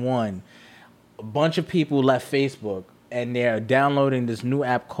Biden won, a bunch of people left Facebook and they're downloading this new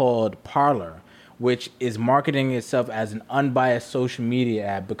app called Parler, which is marketing itself as an unbiased social media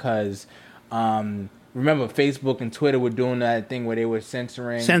app because remember, Facebook and Twitter were doing that thing where they were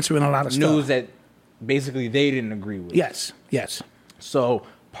censoring a lot of news stuff that basically they didn't agree with. Yes. So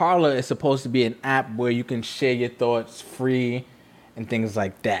Parler is supposed to be an app where you can share your thoughts free and things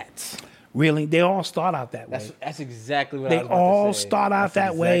like that. Really? They all start out that way. That's exactly what they I was about all to say. start out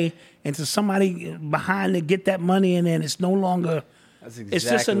that way, and to somebody behind to get that money, and then it's no longer. That's exactly it's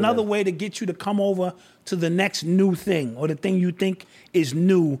just another way to get you to come over to the next new thing or the thing you think is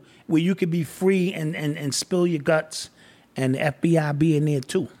new, where you could be free and spill your guts, and the FBI be in there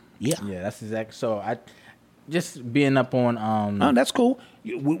too. Yeah, that's exactly. So I just being up on. Oh, that's cool.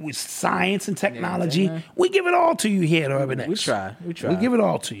 With science and technology, we give it all to you here at Urban X. We try. We give it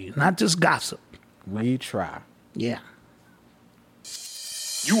all to you, not just gossip. We try. Yeah.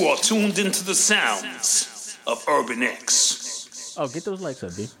 You are tuned into the sounds of Urban X. Oh, get those likes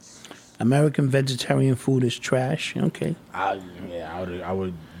up, B. American vegetarian food is trash. Okay. I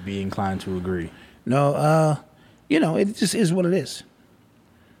would be inclined to agree. No, it just is what it is.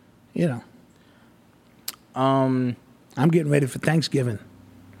 I'm getting ready for Thanksgiving.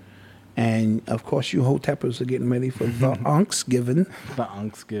 And, of course, you hoteppers are getting ready for the Unksgiving. The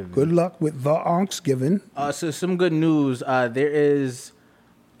Unksgiving. Good luck with the Unksgiving. So some good news. There is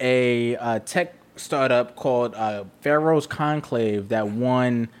a tech startup called Pharaoh's Conclave that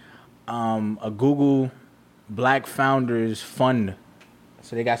won a Google Black Founders Fund.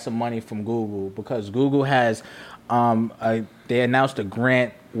 So they got some money from Google because Google has they announced a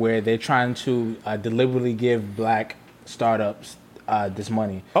grant where they're trying to deliberately give Black startups this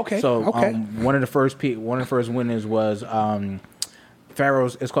money. Okay. So one of the first winners was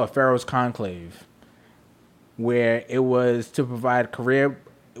Pharaoh's. It's called Pharaoh's Conclave, where it was to provide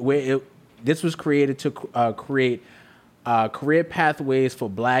this was created to create career pathways for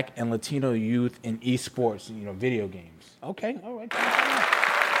Black and Latino youth in esports, video games. Okay, all right.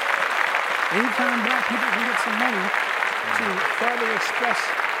 Anytime Black people can get some money to further express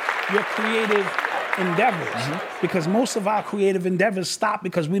your creative endeavors, because most of our creative endeavors stop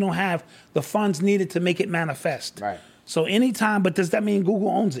because we don't have the funds needed to make it manifest. Right. So anytime, but does that mean Google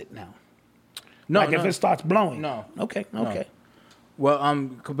owns it now? No, if it starts blowing? No. Okay. No. Well,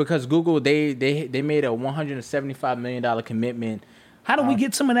 because Google they made a $175 million commitment. How do we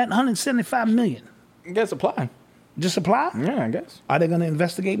get some of that $175 million? Just apply. Just apply? Yeah, I guess. Are they going to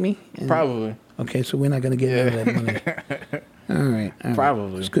investigate me? Probably. Okay, so we're not going to get any of that money. All right.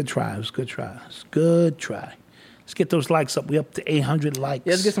 Probably. It's a good try. Let's get those likes up. We're up to 800 likes.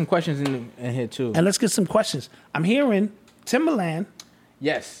 Yeah, let's get some questions in here, too. And let's get some questions. I'm hearing Timberland.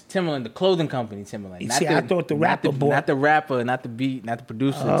 Yes, Timberland, the clothing company Timberland. See, I thought the rapper bought. Not the rapper, not the beat, not the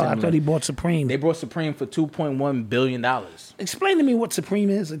producer. I thought he bought Supreme. They bought Supreme for $2.1 billion. Explain to me what Supreme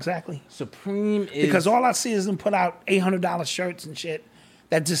is exactly. Supreme is... Because all I see is them put out $800 shirts and shit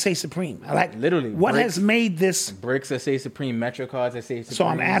that just say Supreme. I like literally what bricks, has made this bricks that say Supreme, Metro cards that say Supreme. So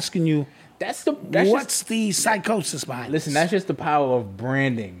I'm asking you, what's the psychosis behind Listen, this? that's just the power of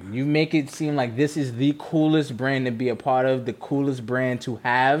branding. You make it seem like this is the coolest brand to be a part of, the coolest brand to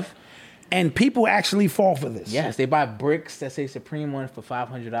have. And people actually fall for this. Yes, they buy bricks that say Supreme one for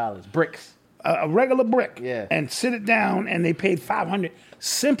 $500. Bricks. A regular brick. Yeah. And sit it down and they paid $500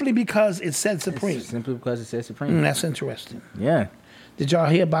 simply because it said Supreme. Simply because it said Supreme. That's interesting. Yeah. Did y'all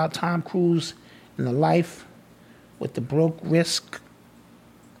hear about Tom Cruise and the life with the broke wrist?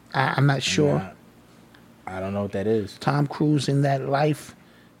 I'm not sure. Yeah. I don't know what that is. Tom Cruise in that life.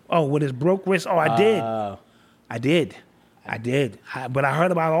 Oh, with his broke wrist? Oh, I did. But I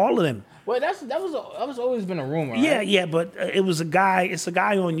heard about all of them. Well, that was always been a rumor. Yeah, right? yeah, but it was a guy. It's a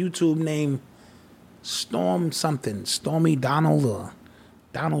guy on YouTube named Stormy Donald or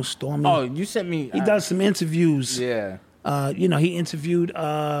Donald Stormy. Oh, you sent me. He does some interviews. Yeah. He interviewed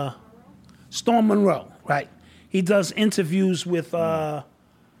Storm Monroe, right? He does interviews with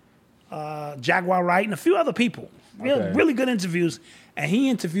Jaguar Wright and a few other people. Really good interviews. And he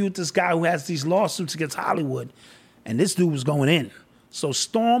interviewed this guy who has these lawsuits against Hollywood. And this dude was going in. So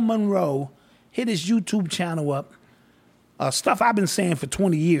Storm Monroe hit his YouTube channel up. Stuff I've been saying for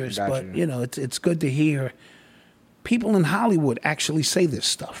 20 years. But it's good to hear people in Hollywood actually say this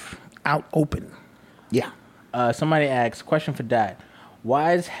stuff out open. Yeah. Somebody asked, question for Dad.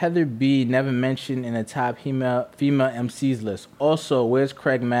 Why is Heather B never mentioned in the top female MCs list? Also, where's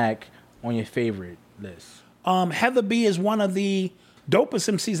Craig Mack on your favorite list? Heather B is one of the dopest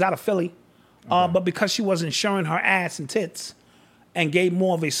MCs out of Philly. But because she wasn't showing her ass and tits and gave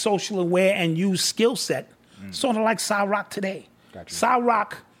more of a social aware and used skill set, sort of like Cyrock today.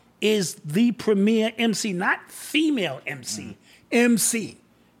 Cyrock is the premier MC, not female MC, MC,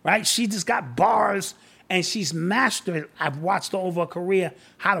 right? She just got bars and she's mastered, I've watched her over her career,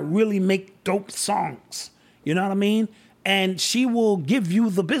 how to really make dope songs. You know what I mean? And she will give you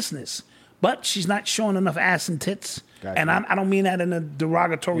the business, but she's not showing enough ass and tits. And I don't mean that in a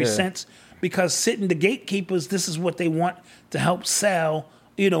derogatory sense, because sitting the gatekeepers, this is what they want to help sell,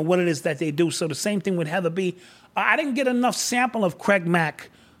 what it is that they do. So the same thing with Heather B. I didn't get enough sample of Craig Mack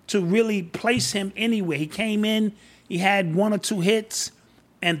to really place him anywhere. He came in, he had 1 or 2 hits,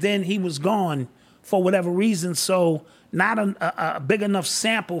 and then he was gone for whatever reason. So not a big enough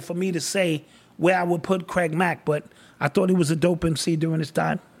sample for me to say where I would put Craig Mack, but I thought he was a dope MC during his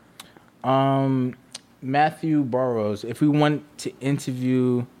time. Matthew Burrows, if we want someone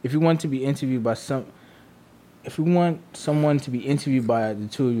to be interviewed by the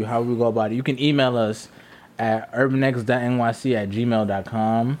two of you, how we go about it, you can email us at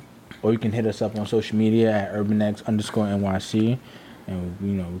urbanx.nyc@gmail.com, or you can hit us up on social media at urbanx_NYC, and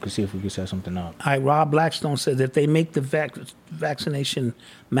we can see if we can set something up. All right, Rob Blackstone says if they make the vaccination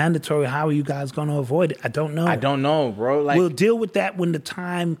mandatory, how are you guys going to avoid it? I don't know. I don't know, bro. We'll deal with that when the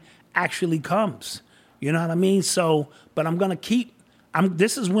time actually comes. You know what I mean? So, but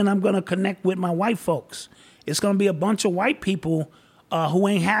this is when I'm going to connect with my white folks. It's going to be a bunch of white people who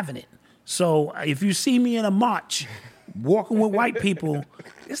ain't having it. So if you see me in a march walking with white people,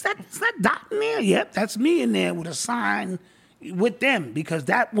 is that Dot in there? Yep, that's me in there with a sign with them, because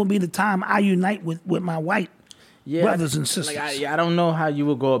that will be the time I unite with my white brothers and sisters. I don't know how you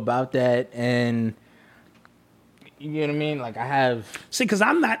would go about that, and you know what I mean? I have... See, because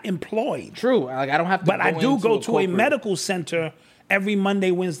I'm not employed. True. I don't have to. But I do go to a medical center every Monday,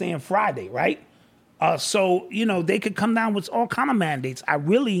 Wednesday, and Friday, right? So, they could come down with all kind of mandates. I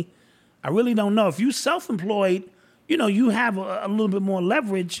really don't know. If you self-employed, you have a little bit more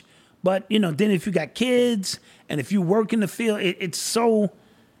leverage. But, then if you got kids and if you work in the field, it's so,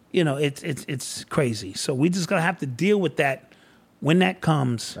 it's crazy. So we just going to have to deal with that when that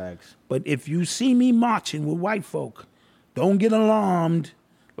comes. Thanks. But if you see me marching with white folk, don't get alarmed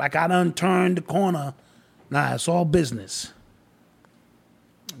like I done turned the corner. Nah, it's all business.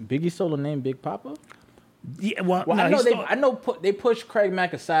 Biggie stole the name Big Papa? Yeah, well no, I know they pushed Craig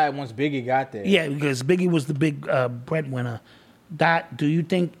Mack aside once Biggie got there. Yeah, because Biggie was the big breadwinner. Dot, do you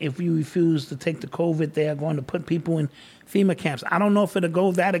think if you refuse to take the COVID, they are going to put people in FEMA camps? I don't know if it'll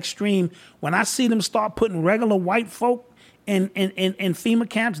go that extreme. When I see them start putting regular white folk in FEMA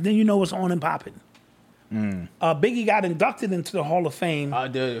camps, then you know it's on and popping. Biggie got inducted into the Hall of Fame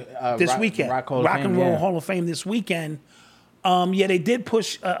this weekend. Rock and Roll Hall of Fame this weekend. They did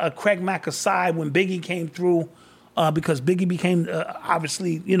push Craig Mack aside when Biggie came through because Biggie became,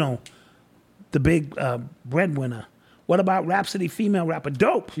 obviously, the big breadwinner. What about Rhapsody, female rapper?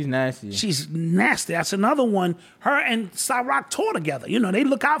 Dope. She's nasty. She's nasty. That's another one. Her and Cyrock tour together. They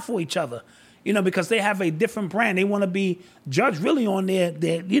look out for each other. because they have a different brand. They want to be judged really on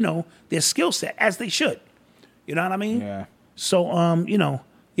their skill set, as they should. You know what I mean? Yeah. So,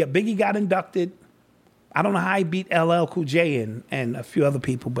 Biggie got inducted. I don't know how he beat LL Cool J and a few other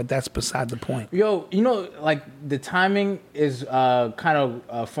people, but that's beside the point. Yo, like the timing is kind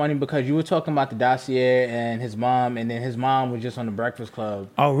of funny because you were talking about the dossier and his mom, and then his mom was just on the Breakfast Club.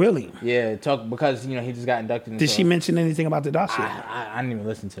 Oh, really? Yeah, because he just got inducted. Did she mention anything about the dossier? I didn't even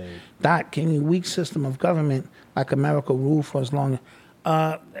listen to it. Can a weak system of government like America rule for as long?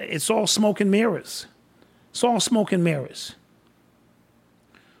 It's all smoke and mirrors. It's all smoke and mirrors.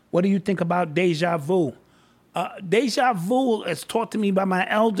 What do you think about deja vu? Deja vu, as taught to me by my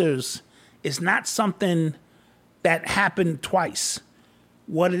elders, is not something that happened twice.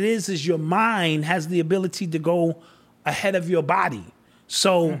 What it is your mind has the ability to go ahead of your body.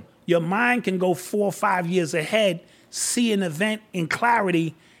 So your mind can go 4 or 5 years ahead, see an event in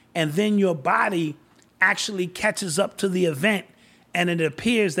clarity, and then your body actually catches up to the event, and it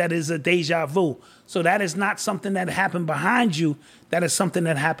appears that is a deja vu. So that is not something that happened behind you. That is something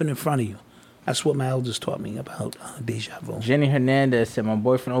that happened in front of you. That's what my elders taught me about deja vu. Jenny Hernandez said, my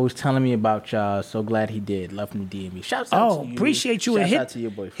boyfriend always telling me about y'all. So glad he did. Love from the DMV. Shouts out to you. Appreciate you. Shouts out to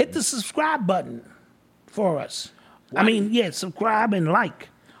your boyfriend. Hit the subscribe button for us. Subscribe and like.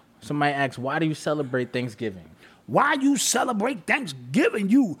 Somebody asked, why do you celebrate Thanksgiving? Why you celebrate Thanksgiving,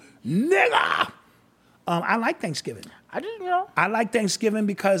 you nigga? I like Thanksgiving. I like Thanksgiving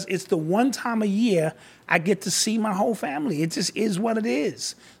because it's the one time a year I get to see my whole family. It just is what it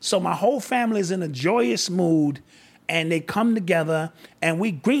is. So my whole family is in a joyous mood, and they come together, and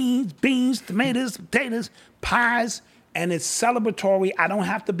we greens, beans, tomatoes, potatoes, pies, and it's celebratory. I don't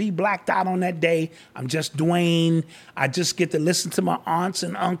have to be blacked out on that day. I'm just Dwayne. I just get to listen to my aunts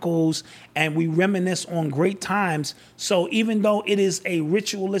and uncles, and we reminisce on great times. So even though it is a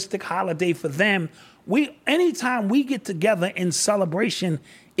ritualistic holiday for them, anytime we get together in celebration,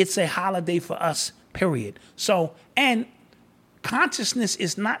 it's a holiday for us, period. So, and consciousness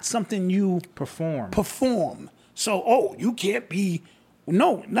is not something you perform. So, you can't be,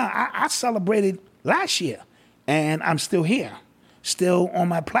 I celebrated last year, and I'm still here, still on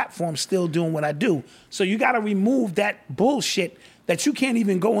my platform, still doing what I do. So you got to remove that bullshit that you can't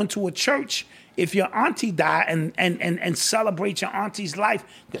even go into a church if your auntie died and celebrate your auntie's life,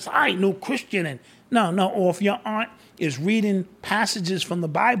 because I ain't no Christian. And no. Or if your aunt is reading passages from the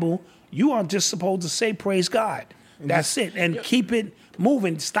Bible, you are just supposed to say, praise God. That's it. And keep it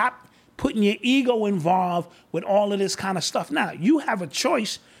moving. Stop putting your ego involved with all of this kind of stuff. Now, you have a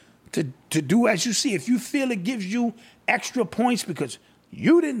choice to do as you see. If you feel it gives you extra points because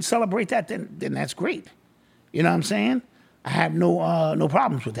you didn't celebrate that, then that's great. You know what I'm saying? I have no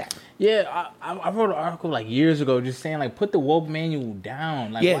problems with that. Yeah, I wrote an article like years ago just saying like put the woke manual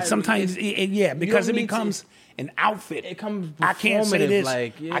down. Like, sometimes because it becomes an outfit. It comes. I can't say this. I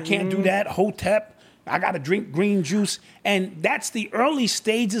can't do that. Hotep. I got to drink green juice, and that's the early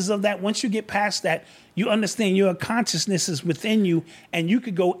stages of that. Once you get past that, you understand your consciousness is within you, and you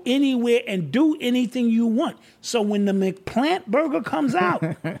could go anywhere and do anything you want. So when the McPlant burger comes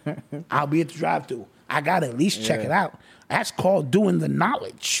out, I'll be at the drive-thru. I got to at least check it out. That's called doing the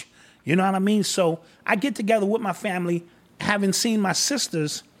knowledge. You know what I mean? So I get together with my family, having seen my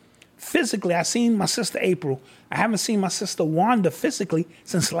sisters physically. I seen my sister April. I haven't seen my sister Wanda physically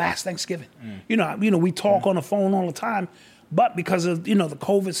since last Thanksgiving. You know, we talk on the phone all the time, but because of, the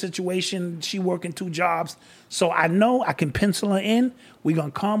COVID situation, she working 2 jobs. So I know I can pencil her in. We're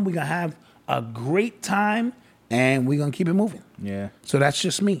going to come. We're going to have a great time, and we're going to keep it moving. Yeah. So that's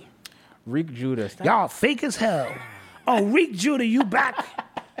just me. Reek Judah. Y'all fake as hell. Oh, Reek Judah, you back.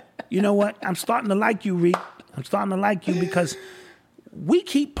 You know what? I'm starting to like you, Reek. I'm starting to like you because we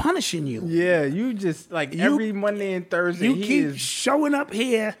keep punishing you. Yeah, you just every Monday and Thursday. You keep showing up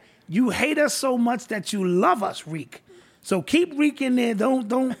here. You hate us so much that you love us, Reek. So keep Reek in there.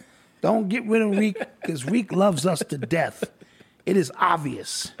 Don't get rid of Reek because Reek loves us to death. It is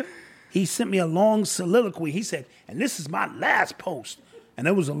obvious. He sent me a long soliloquy. He said, and this is my last post. And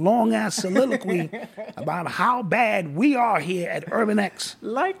it was a long-ass soliloquy about how bad we are here at Urban X.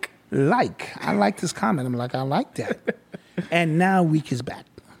 I like this comment. I'm like, I like that. And now Reek is back.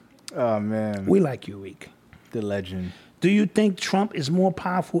 Oh, man. We like you, Reek. The legend. Do you think Trump is more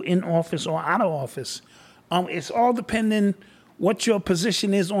powerful in office or out of office? It's all depending what your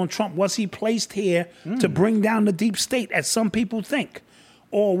position is on Trump. Was he placed here to bring down the deep state, as some people think?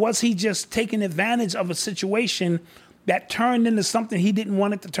 Or was he just taking advantage of a situation that turned into something he didn't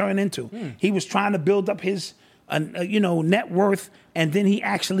want it to turn into? He was trying to build up his, net worth, and then he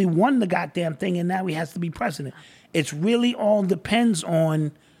actually won the goddamn thing, and now he has to be president. It's really all depends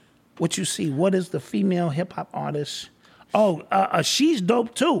on What you see? What is the female hip hop artist? Oh, she's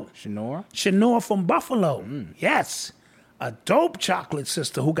dope too. Shanora from Buffalo. Yes. A dope chocolate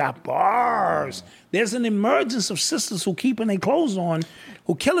sister who got bars. There's an emergence of sisters who keeping their clothes on,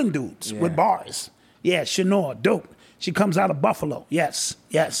 who killing dudes with bars. Yeah, Shanora, dope. She comes out of Buffalo. Yes.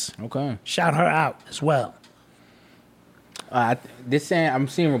 Okay. Shout her out as well. I'm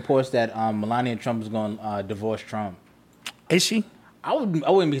seeing reports that Melania Trump is going to divorce Trump. Is she? I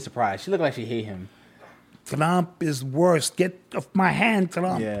wouldn't be surprised. She looked like she hate him. Trump is worse. Get off my hand,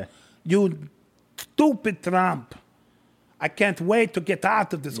 Trump. Yeah. You stupid Trump. I can't wait to get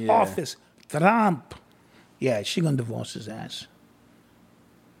out of this office. Trump. Yeah, she gonna divorce his ass.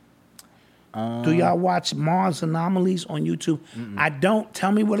 Do y'all watch Mars Anomalies on YouTube? I don't.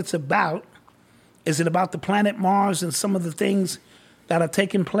 Tell me what it's about. Is it about the planet Mars and some of the things that are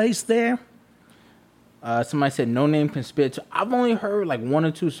taking place there? Somebody said No Name can spit. I've only heard like 1 or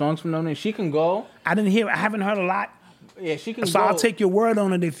 2 songs from No Name. She can go. I haven't heard a lot. Yeah, she can go. So I'll take your word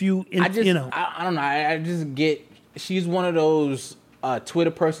on it if you, I don't know. I just get, she's one of those Twitter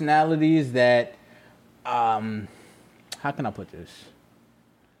personalities that, how can I put this?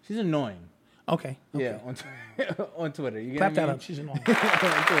 She's annoying. Okay. Yeah, on Twitter. You Clap that up. She's annoying. On Twitter.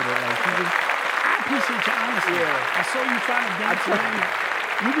 I appreciate your honesty. Yeah. I saw you trying to dance around.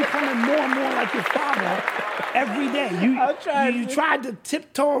 You becoming more and more like your father every day. You tried to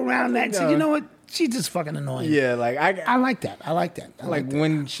tiptoe around that and say, you know what? She's just fucking annoying. Yeah, like I like that. I like that.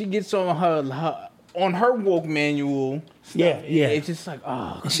 When she gets on her woke manual. Yeah. It's just like,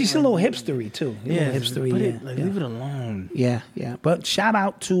 oh. She's a little hipstery too. Leave it alone. Yeah. But shout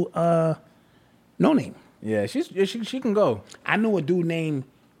out to No Name. Yeah, she can go. I knew a dude named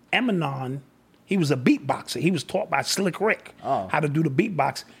Eminem. He was a beatboxer. He was taught by Slick Rick how to do the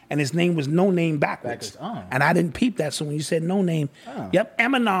beatbox, and his name was No Name backwards. And I didn't peep that, so when you said No Name, yep,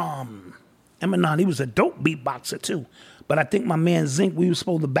 Eminem, he was a dope beatboxer too. But I think my man Zink, we were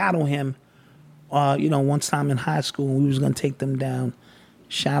supposed to battle him, one time in high school, and we was gonna take them down.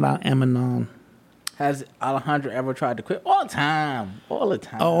 Shout out Eminem. Has Alejandro ever tried to quit? All the time. Oh,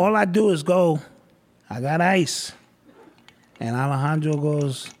 all I do is go, I got ice, and Alejandro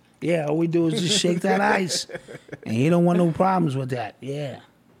goes, yeah, all we do is just shake that ice. And he don't want no problems with that. Yeah.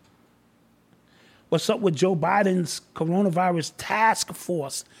 What's up with Joe Biden's coronavirus task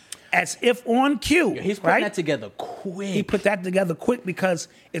force? As if on cue. He's putting that together quick. He put that together quick because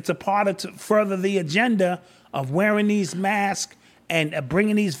it's a part of to further the agenda of wearing these masks and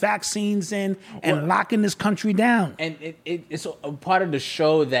bringing these vaccines in and locking this country down. And it's a part of the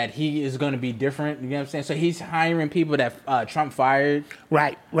show that he is going to be different. You know what I'm saying? So he's hiring people that Trump fired.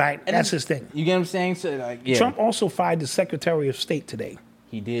 Right. And that's his thing. You get what I'm saying? So Trump also fired the Secretary of State today.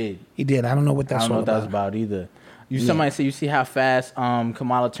 He did. I don't know what that's all about. I don't know what that was about either. Somebody said you see how fast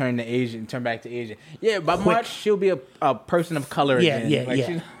Kamala turned back to Asian. Yeah, by March she'll be a person of color again.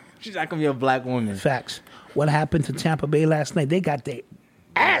 Yeah. She's not gonna be a black woman. Facts. What happened to Tampa Bay last night? They got their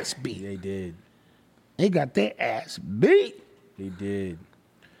ass beat. They did. They got their ass beat. They did.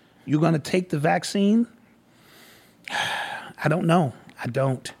 You gonna take the vaccine? I don't know. I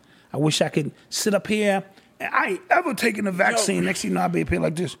don't. I wish I could sit up here. And I ain't ever taken the vaccine. Next thing you know, I'll be up here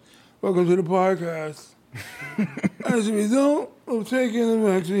like this. Welcome to the podcast. As a result of taking the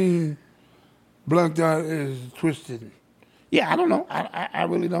vaccine, Black Dot is twisted. Yeah, I don't know. I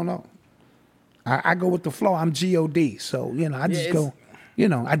really don't know. I go with the flow. I'm G.O.D. So, I just go,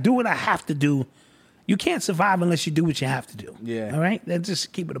 I do what I have to do. You can't survive unless you do what you have to do. Yeah. All right? Let's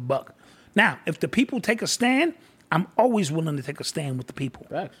just keep it a buck. Now, if the people take a stand, I'm always willing to take a stand with the people.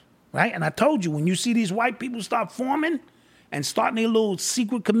 Facts. Right? And I told you, when you see these white people start forming and starting their little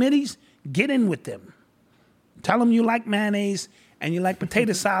secret committees, get in with them. Tell them you like mayonnaise and you like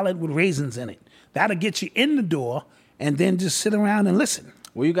potato salad with raisins in it. That'll get you in the door, and then just sit around and listen.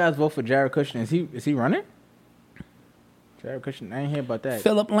 Will you guys vote for Jared Kushner? Is he running? Jared Kushner, I ain't hear about that.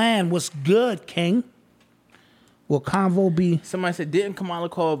 Philip Land, what's good, King? Will Convo be? Somebody said, didn't Kamala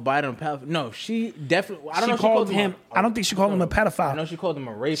call Biden a pedophile? No, she definitely. I don't know. She called him. I don't think she called him a pedophile. I know she called him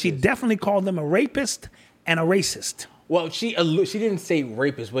a rapist. She definitely called him a rapist and a racist. Well, she didn't say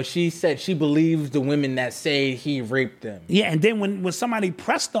rapist, but she said she believes the women that say he raped them. Yeah, and then when somebody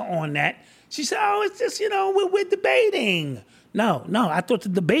pressed her on that, she said, "Oh, it's just we're debating." No, I thought the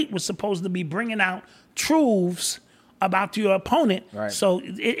debate was supposed to be bringing out truths about your opponent. Right. So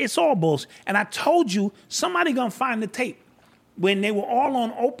it's all bullshit. And I told you, somebody gonna find the tape when they were all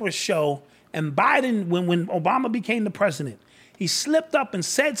on Oprah's show, and Biden, when Obama became the president, he slipped up and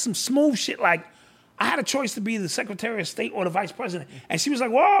said some smooth shit like, I had a choice to be the Secretary of State or the Vice President. And she was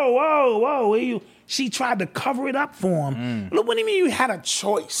like, whoa. She tried to cover it up for him. Look, what do you mean you had a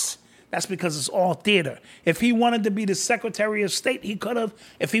choice? That's because it's all theater. If he wanted to be the Secretary of State, he could have.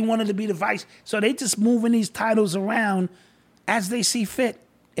 If he wanted to be the vice. So they just moving these titles around as they see fit.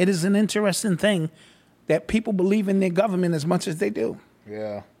 It is an interesting thing that people believe in their government as much as they do.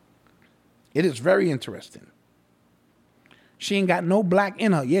 Yeah. It is very interesting. She ain't got no black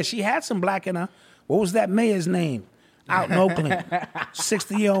in her. Yeah, she had some black in her. What was that mayor's name out in Oakland?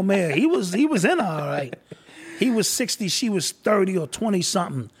 60-year-old mayor. He was in her, all right. He was 60, she was 30 or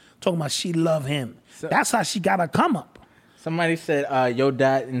 20-something. Talking about she loved him. That's how she got her come up. Somebody said, yo,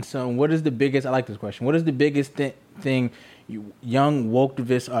 Dad and son, what is the biggest, I like this question, what is the biggest thing young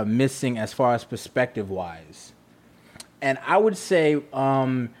wokeivists are missing as far as perspective-wise? And I would say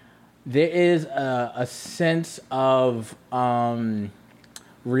there is a sense of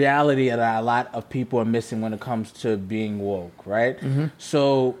reality that a lot of people are missing when it comes to being woke, right? Mm-hmm.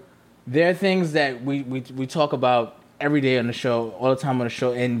 So there are things that we talk about every day on the show, all the time on the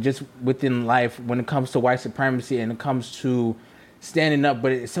show, and just within life when it comes to white supremacy and it comes to standing up.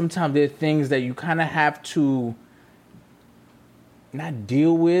 But sometimes there are things that you kind of have to not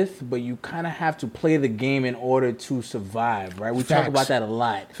deal with, but you kind of have to play the game in order to survive, right? We talk about that a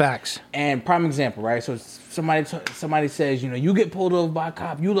lot. Facts. And prime example, right? So somebody says, you get pulled over by a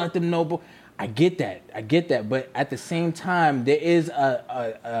cop, you let them know. But I get that. But at the same time, there is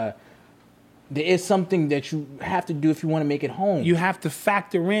something that you have to do if you want to make it home. You have to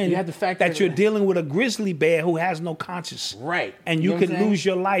factor in that you're dealing with a grizzly bear who has no conscience. Right. And you could lose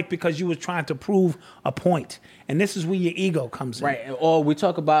your life because you were trying to prove a point. And this is where your ego comes in. Right. Or we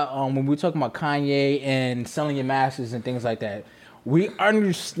talk about, when we're talking about Kanye and selling your masters and things like that, we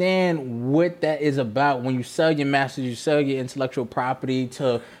understand what that is about. When you sell your masters, you sell your intellectual property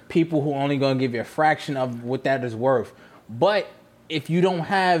to people who are only going to give you a fraction of what that is worth. But if you don't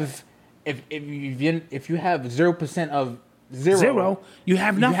have... If you have 0% of zero, you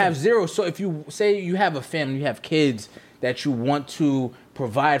have nothing. You have zero. So if you say you have a family, you have kids that you want to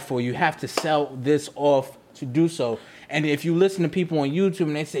provide for, you have to sell this off to do so. And if you listen to people on YouTube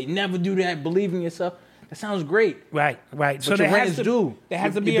and they say never do that, believe in yourself, that sounds great. Right. But So your there rent has is to due. There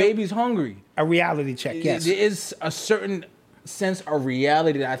has to be your baby's hungry. A reality check. Yes. There is a certain sense of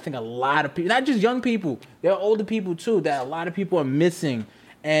reality that I think a lot of people, not just young people, there are older people too, that a lot of people are missing,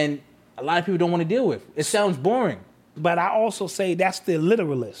 and a lot of people don't want to deal with. It sounds boring. But I also say that's the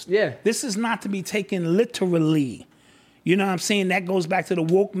literalist. Yeah. This is not to be taken literally. You know what I'm saying? That goes back to the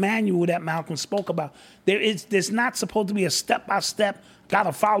woke manual that Malcolm spoke about. There's not supposed to be a step-by-step,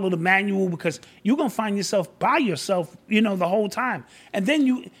 gotta follow the manual, because you're gonna find yourself by yourself, the whole time. And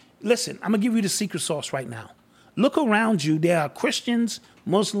then listen, I'm gonna give you the secret sauce right now. Look around you. There are Christians,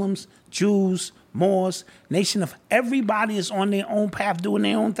 Muslims, Jews, Moors, nation of everybody is on their own path doing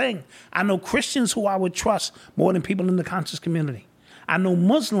their own thing. I know Christians who I would trust more than people in the conscious community. I know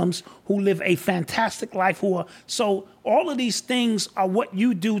Muslims who live a fantastic life so all of these things are what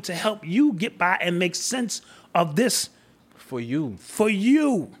you do to help you get by and make sense of this. For you.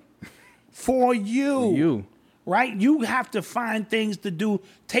 Right? You have to find things to do.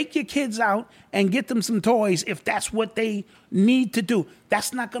 Take your kids out and get them some toys if that's what they need to do.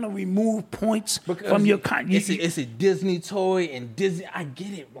 That's not going to remove points from your... It's a Disney toy and Disney... I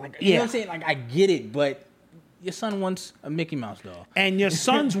get it. You know what I'm saying? I get it, but your son wants a Mickey Mouse doll. And your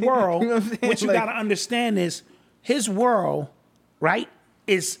son's world, what you got to understand is his world, right,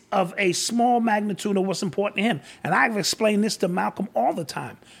 is of a small magnitude of what's important to him. And I've explained this to Malcolm all the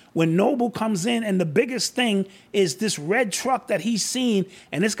time. When Noble comes in and the biggest thing is this red truck that he's seen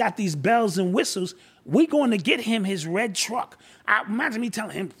and it's got these bells and whistles, we're going to get him his red truck. Imagine me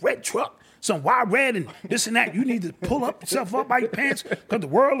telling him, red truck, some wild red and this and that. You need to pull yourself up by your pants because the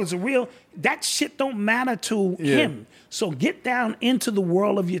world is that shit don't matter to him. So get down into the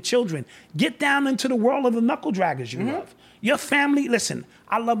world of your children. Get down into the world of the knuckle draggers you love. Your family, listen,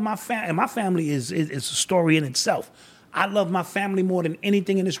 I love my family, and my family is a story in itself. I love my family more than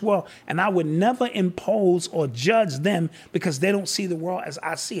anything in this world, and I would never impose or judge them because they don't see the world as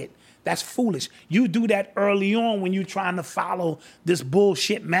I see it. That's foolish. You do that early on when you're trying to follow this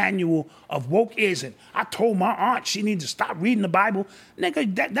bullshit manual of wokeism. I told my aunt she needs to stop reading the Bible.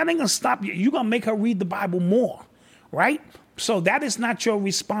 Nigga, that ain't gonna stop you. You're gonna make her read the Bible more, right? So that is not your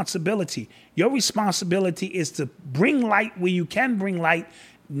responsibility. Your responsibility is to bring light where you can bring light,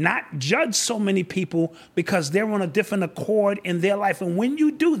 not judge so many people because they're on a different accord in their life. And when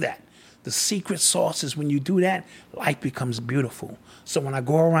you do that, the secret sauce is when you do that, life becomes beautiful. So when I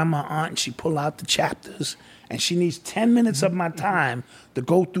go around my aunt and she pull out the chapters and she needs 10 minutes of my time to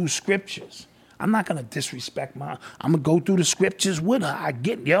go through scriptures, I'm not gonna disrespect I'm gonna go through the scriptures with her. I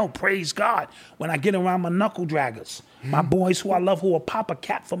get, praise God. When I get around my knuckle draggers, my boys who I love, who will pop a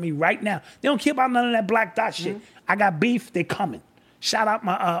cap for me right now. They don't care about none of that black dot shit. I got beef, they coming. Shout out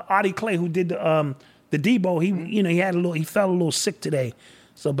my Artie Clay who did the Debo. He felt a little sick today.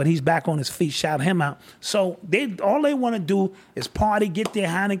 So, but he's back on his feet. Shout him out. So all they want to do is party, get their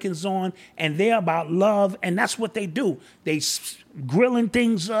Heinekens on, and they're about love, and that's what they do. They grilling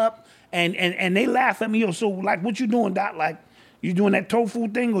things up, and they laugh at me. So, like, what you doing, Doc? Like, you doing that tofu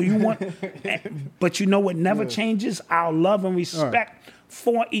thing, or you want? But you know what never changes? Our love and respect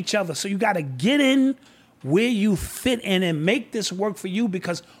for each other. So you got to get in where you fit in and make this work for you,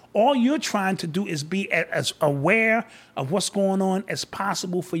 because all you're trying to do is be as aware of what's going on as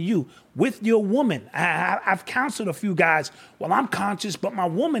possible for you with your woman. I've counseled a few guys. Well, I'm conscious, but my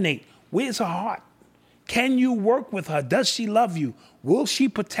woman ain't. Where's her heart? Can you work with her? Does she love you? Will she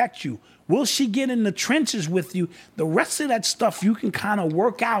protect you? Will she get in the trenches with you? The rest of that stuff you can kind of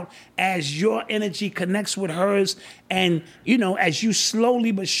work out as your energy connects with hers. And, as you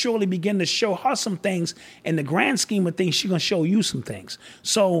slowly but surely begin to show her some things, in the grand scheme of things, she's going to show you some things.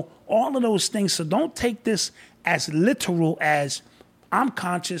 So all of those things. So don't take this as literal as I'm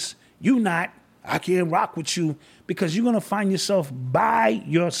conscious, you not, I can't rock with you, because you're going to find yourself by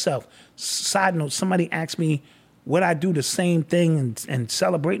yourself. Side note, somebody asked me, would I do the same thing and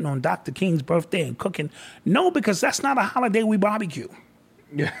celebrating on Dr. King's birthday and cooking? No, because that's not a holiday we barbecue.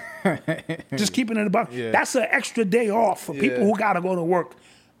 Just keeping it above. Yeah. That's an extra day off for people who got to go to work.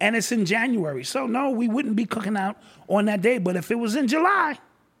 And it's in January. So, no, we wouldn't be cooking out on that day. But if it was in July,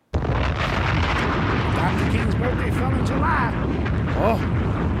 Dr. King's birthday fell in July,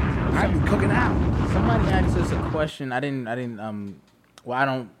 I'd be cooking out. Somebody asked us a question.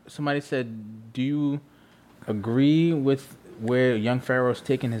 Somebody said, do you agree with where Young Pharaoh's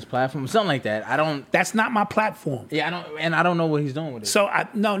taking his platform? Something like that. That's not my platform. Yeah, I don't know what he's doing with it. So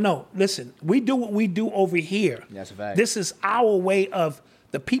no. Listen, we do what we do over here. That's a fact. This is our way of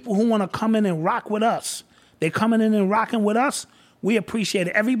the people who want to come in and rock with us. They're coming in and rocking with us. We appreciate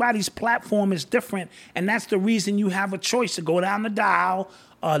it. Everybody's platform is different, and that's the reason you have a choice to go down the dial,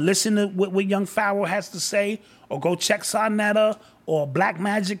 listen to what Young Pharaoh has to say, or go check Sonetta or Black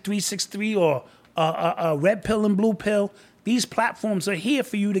Magic 363 or Red Pill and Blue Pill. These platforms are here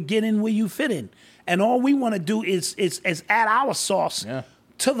for you to get in where you fit in. And all we want to do is add our sauce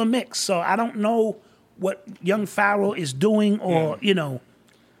to the mix. So I don't know what Young Pharaoh is doing or,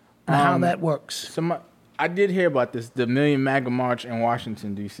 how that works. I did hear about this, the Million MAGA March in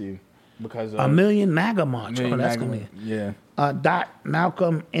Washington, D.C. because a Million MAGA March. That's going to be. Yeah. Dot,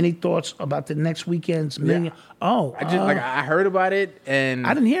 Malcolm, any thoughts about the next weekend's Million? Yeah. Oh. I heard about it, and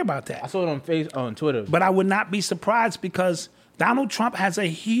I didn't hear about that. I saw it on Twitter. But I would not be surprised, because Donald Trump has a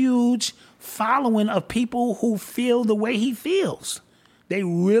huge following of people who feel the way he feels. They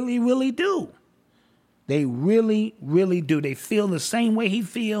really, really do. They really, really do. They feel the same way he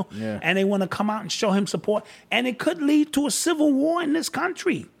feels, and they want to come out and show him support. And it could lead to a civil war in this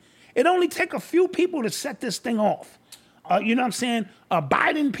country. It only take a few people to set this thing off. You know what I'm saying?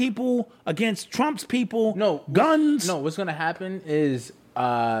 Biden people against Trump's people. No. Guns. No, what's going to happen is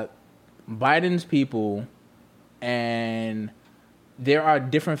Biden's people, and there are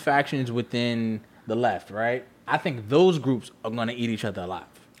different factions within the left, right? I think those groups are going to eat each other alive.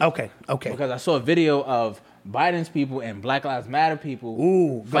 Okay. Because I saw a video of Biden's people and Black Lives Matter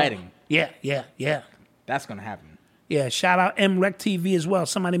people fighting. Yeah. That's going to happen. Yeah, shout out MREC TV as well.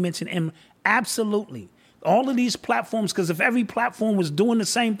 Somebody mentioned M. Absolutely. All of these platforms, because if every platform was doing the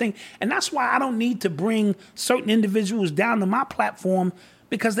same thing, and that's why I don't need to bring certain individuals down to my platform,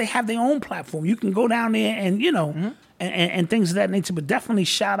 because they have their own platform. You can go down there and, and things of that nature. But definitely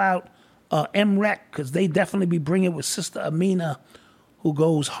shout out MREC, because they definitely be bringing with Sister Amina, who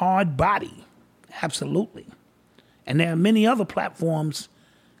goes hard body. Absolutely. And there are many other platforms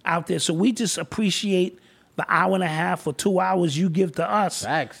out there. So we just appreciate the hour and a half or 2 hours you give to us.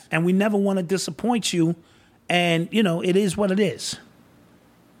 Facts. And we never want to disappoint you. And, it is what it is.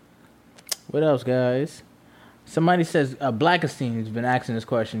 What else, guys? Somebody says, Blackestein has been asking this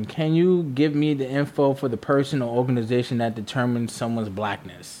question. Can you give me the info for the person or organization that determines someone's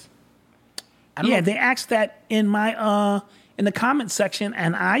blackness? They asked that in my in the comment section,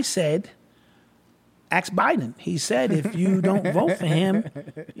 and I said, ask Biden. He said, if you don't vote for him,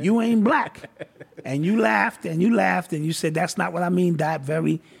 you ain't black. And you laughed, and you said, that's not what I mean, Dot.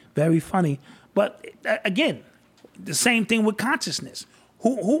 Very, very funny. But again, the same thing with consciousness.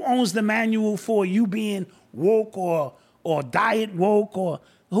 Who owns the manual for you being woke or diet woke or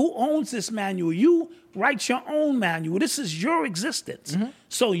Who owns this manual? You write your own manual. This is your existence.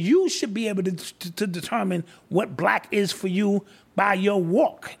 So you should be able to determine what black is for you by your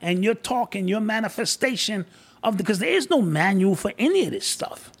walk and your talk and your manifestation of because there is no manual for any of this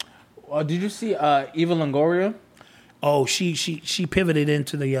stuff. Did you see Eva Longoria? Oh, she pivoted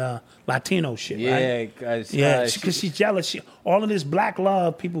into the Latino shit, right? Yeah, because she's jealous. All of this black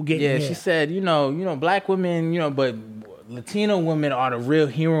love, people getting. Yeah, she said, you know, black women, but Latino women are the real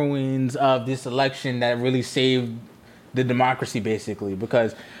heroines of this election that really saved the democracy, basically.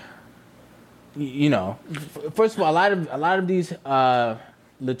 Because, first of all, a lot of these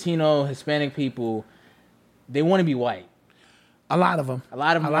Latino, Hispanic people, they want to be white. A lot of them. A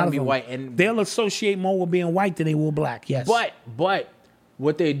lot of them want to be white, and they'll associate more with being white than they will black. Yes. But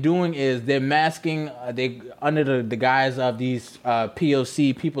what they're doing is they're masking. They under the guise of these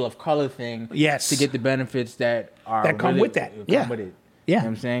POC people of color thing. Yes. To get the benefits that come with that. Yeah. With it. Yeah. You know what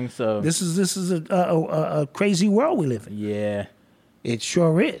I'm saying? So this is a crazy world we live in. Yeah. It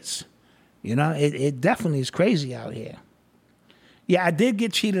sure is. It definitely is crazy out here. Yeah, I did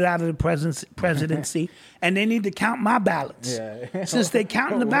get cheated out of the presidency, and they need to count my ballots. Yeah. Since they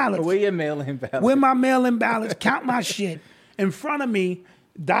counting the ballots. Where your mail-in ballots? Where my mail-in ballots? Count my shit. In front of me,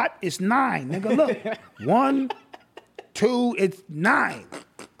 dot is 9. Nigga, look. 1, 2, it's 9.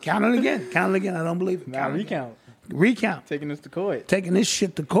 Count it again. I don't believe it. Recount. Taking this to court. Taking this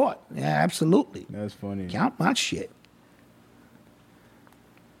shit to court. Yeah, absolutely. That's funny. Count my shit.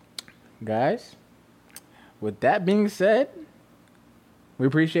 Guys, with that being said, we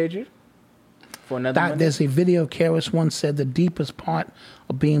appreciate you for another Monday. There's a video Karis once said the deepest part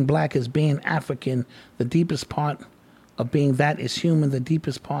of being black is being African. The deepest part of being that is human. The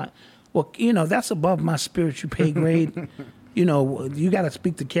deepest part. Well, that's above my spiritual pay grade. You got to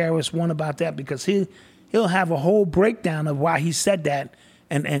speak to Karis one about that because he'll have a whole breakdown of why he said that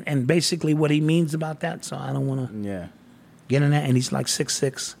and basically what he means about that. So I don't want to get in that. And he's like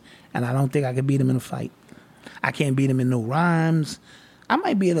 6'6", and I don't think I could beat him in a fight. I can't beat him in no rhymes. I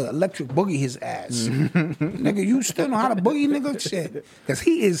might be able to electric boogie his ass. Nigga, you still know how to boogie, nigga? Shit. Because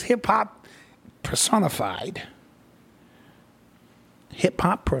he is hip-hop personified.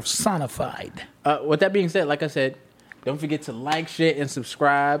 Hip-hop personified. With that being said, like I said, don't forget to like, share, and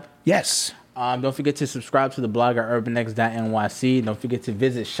subscribe. Yes. Don't forget to subscribe to the blog at urbanx.nyc. Don't forget to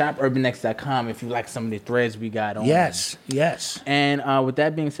visit shopurbanx.com if you like some of the threads we got on. Yes. And with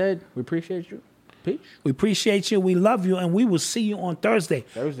that being said, we appreciate you. Peace. We appreciate you. We love you. And we will see you on Thursday.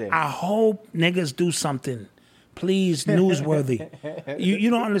 I hope niggas do something. Please, newsworthy.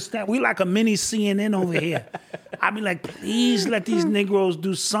 You don't understand. We like a mini CNN over here. I be like, please let these Negroes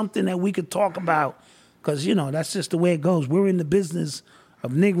do something that we could talk about. Because, that's just the way it goes. We're in the business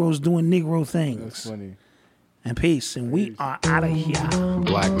of Negroes doing Negro things. That's funny. And peace. And we are out of here.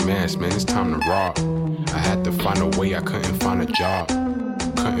 Black mass, man, it's time to rock. I had to find a way, I couldn't find a job.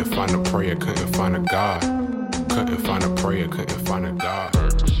 Couldn't find a prayer, couldn't find a God. Couldn't find a prayer, couldn't find a God.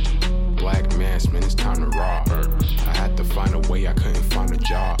 Black mass, man, it's time to rock. I had to find a way, I couldn't find a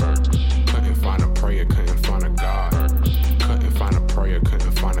job. Couldn't find a prayer, couldn't find a God. Couldn't find a prayer,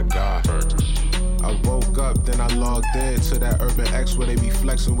 couldn't find a God. I woke up, then I logged in to that Urban X where they be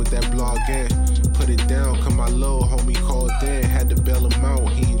flexing with that blog in. Put it down, cause my little homie called in. Had to bail him out,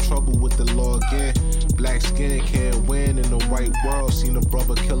 he in trouble with the law again. Black skin can't win in the white world. Seen a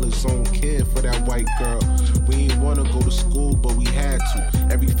brother kill his own kid for that white girl. We ain't wanna go to school, but we had to.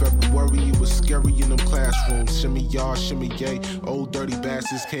 Every February it was scary in them classrooms. Shimmy y'all, shimmy yay. Old dirty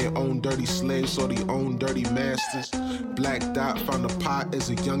bastards can't own dirty slaves, so they own dirty masters. Black Dot found a pot as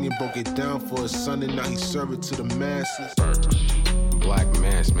a youngin', broke it down for his son, and now he serve it to the masses. Black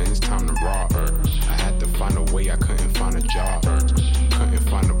mass, man, it's time to rock. I had to find a way, I couldn't find a job. Couldn't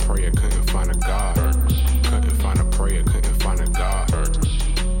find a prayer, couldn't find a God. Couldn't find a prayer, couldn't find a God.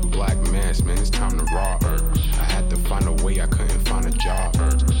 Black mass, man, it's time to rock. I had to find a way, I couldn't find a job.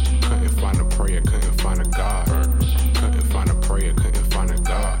 Couldn't find a prayer, couldn't find a God. Couldn't find a prayer, couldn't find a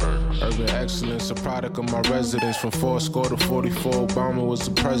God. Urban excellence, a product of my residence. From 40 to 44, Obama was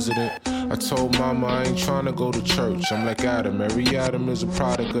the president. I told mama I ain't trying to go to church. I'm like Adam, every Adam is a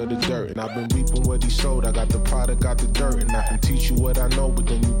product of the dirt. And I've been reaping what he sowed. I got the product, got the dirt. And I can teach you what I know, but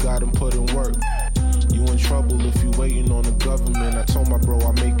then you gotta put in work. You in trouble if you waiting on the government. I told my bro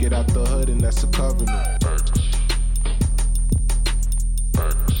I make it out the hood, and that's a covenant.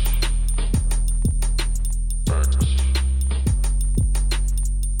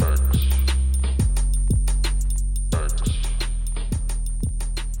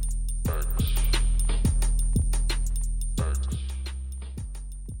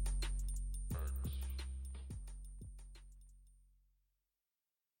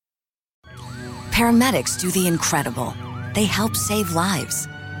 Paramedics do the incredible. They help save lives.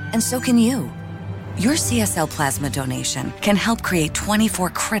 And so can you. Your CSL plasma donation can help create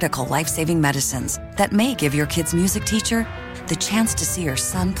 24 critical life-saving medicines that may give your kid's music teacher the chance to see your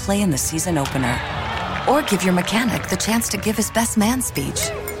son play in the season opener. Or give your mechanic the chance to give his best man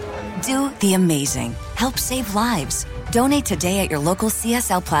speech. Do the amazing. Help save lives. Donate today at your local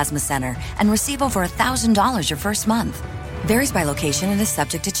CSL Plasma Center and receive over $1,000 your first month. Varies by location and is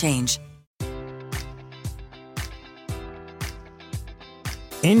subject to change.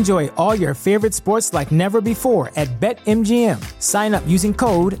 Enjoy all your favorite sports like never before at BetMGM. Sign up using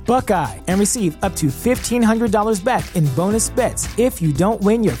code Buckeye and receive up to $1,500 back in bonus bets if you don't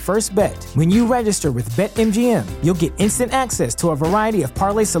win your first bet. When you register with BetMGM, you'll get instant access to a variety of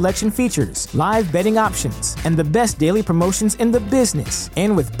parlay selection features, live betting options, and the best daily promotions in the business.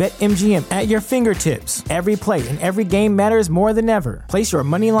 And with BetMGM at your fingertips, every play and every game matters more than ever. Place your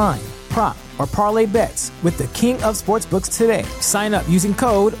money line, prop, or parlay bets with the king of sportsbooks today. Sign up using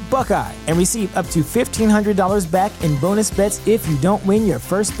code Buckeye and receive up to $1,500 back in bonus bets if you don't win your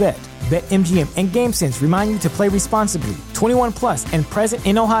first bet. BetMGM and GameSense remind you to play responsibly. 21 plus and present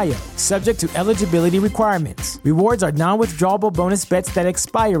in Ohio, subject to eligibility requirements. Rewards are non-withdrawable bonus bets that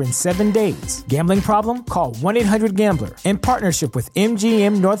expire in 7 days. Gambling problem? Call 1-800-GAMBLER. In partnership with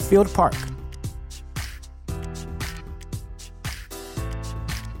MGM Northfield Park.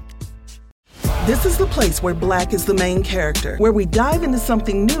 This is the place where Black is the main character, where we dive into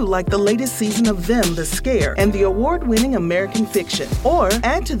something new like the latest season of Them, The Scare, and the award-winning American Fiction. Or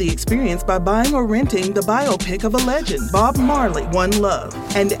add to the experience by buying or renting the biopic of a legend, Bob Marley, One Love.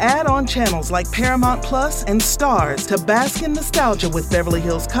 And add on channels like Paramount Plus and Stars to bask in nostalgia with Beverly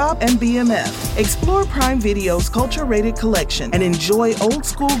Hills Cop and BMF. Explore Prime Video's culture-rated collection and enjoy old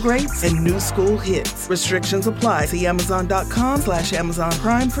school greats and new school hits. Restrictions apply. See Amazon.com/Amazon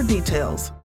Prime for details.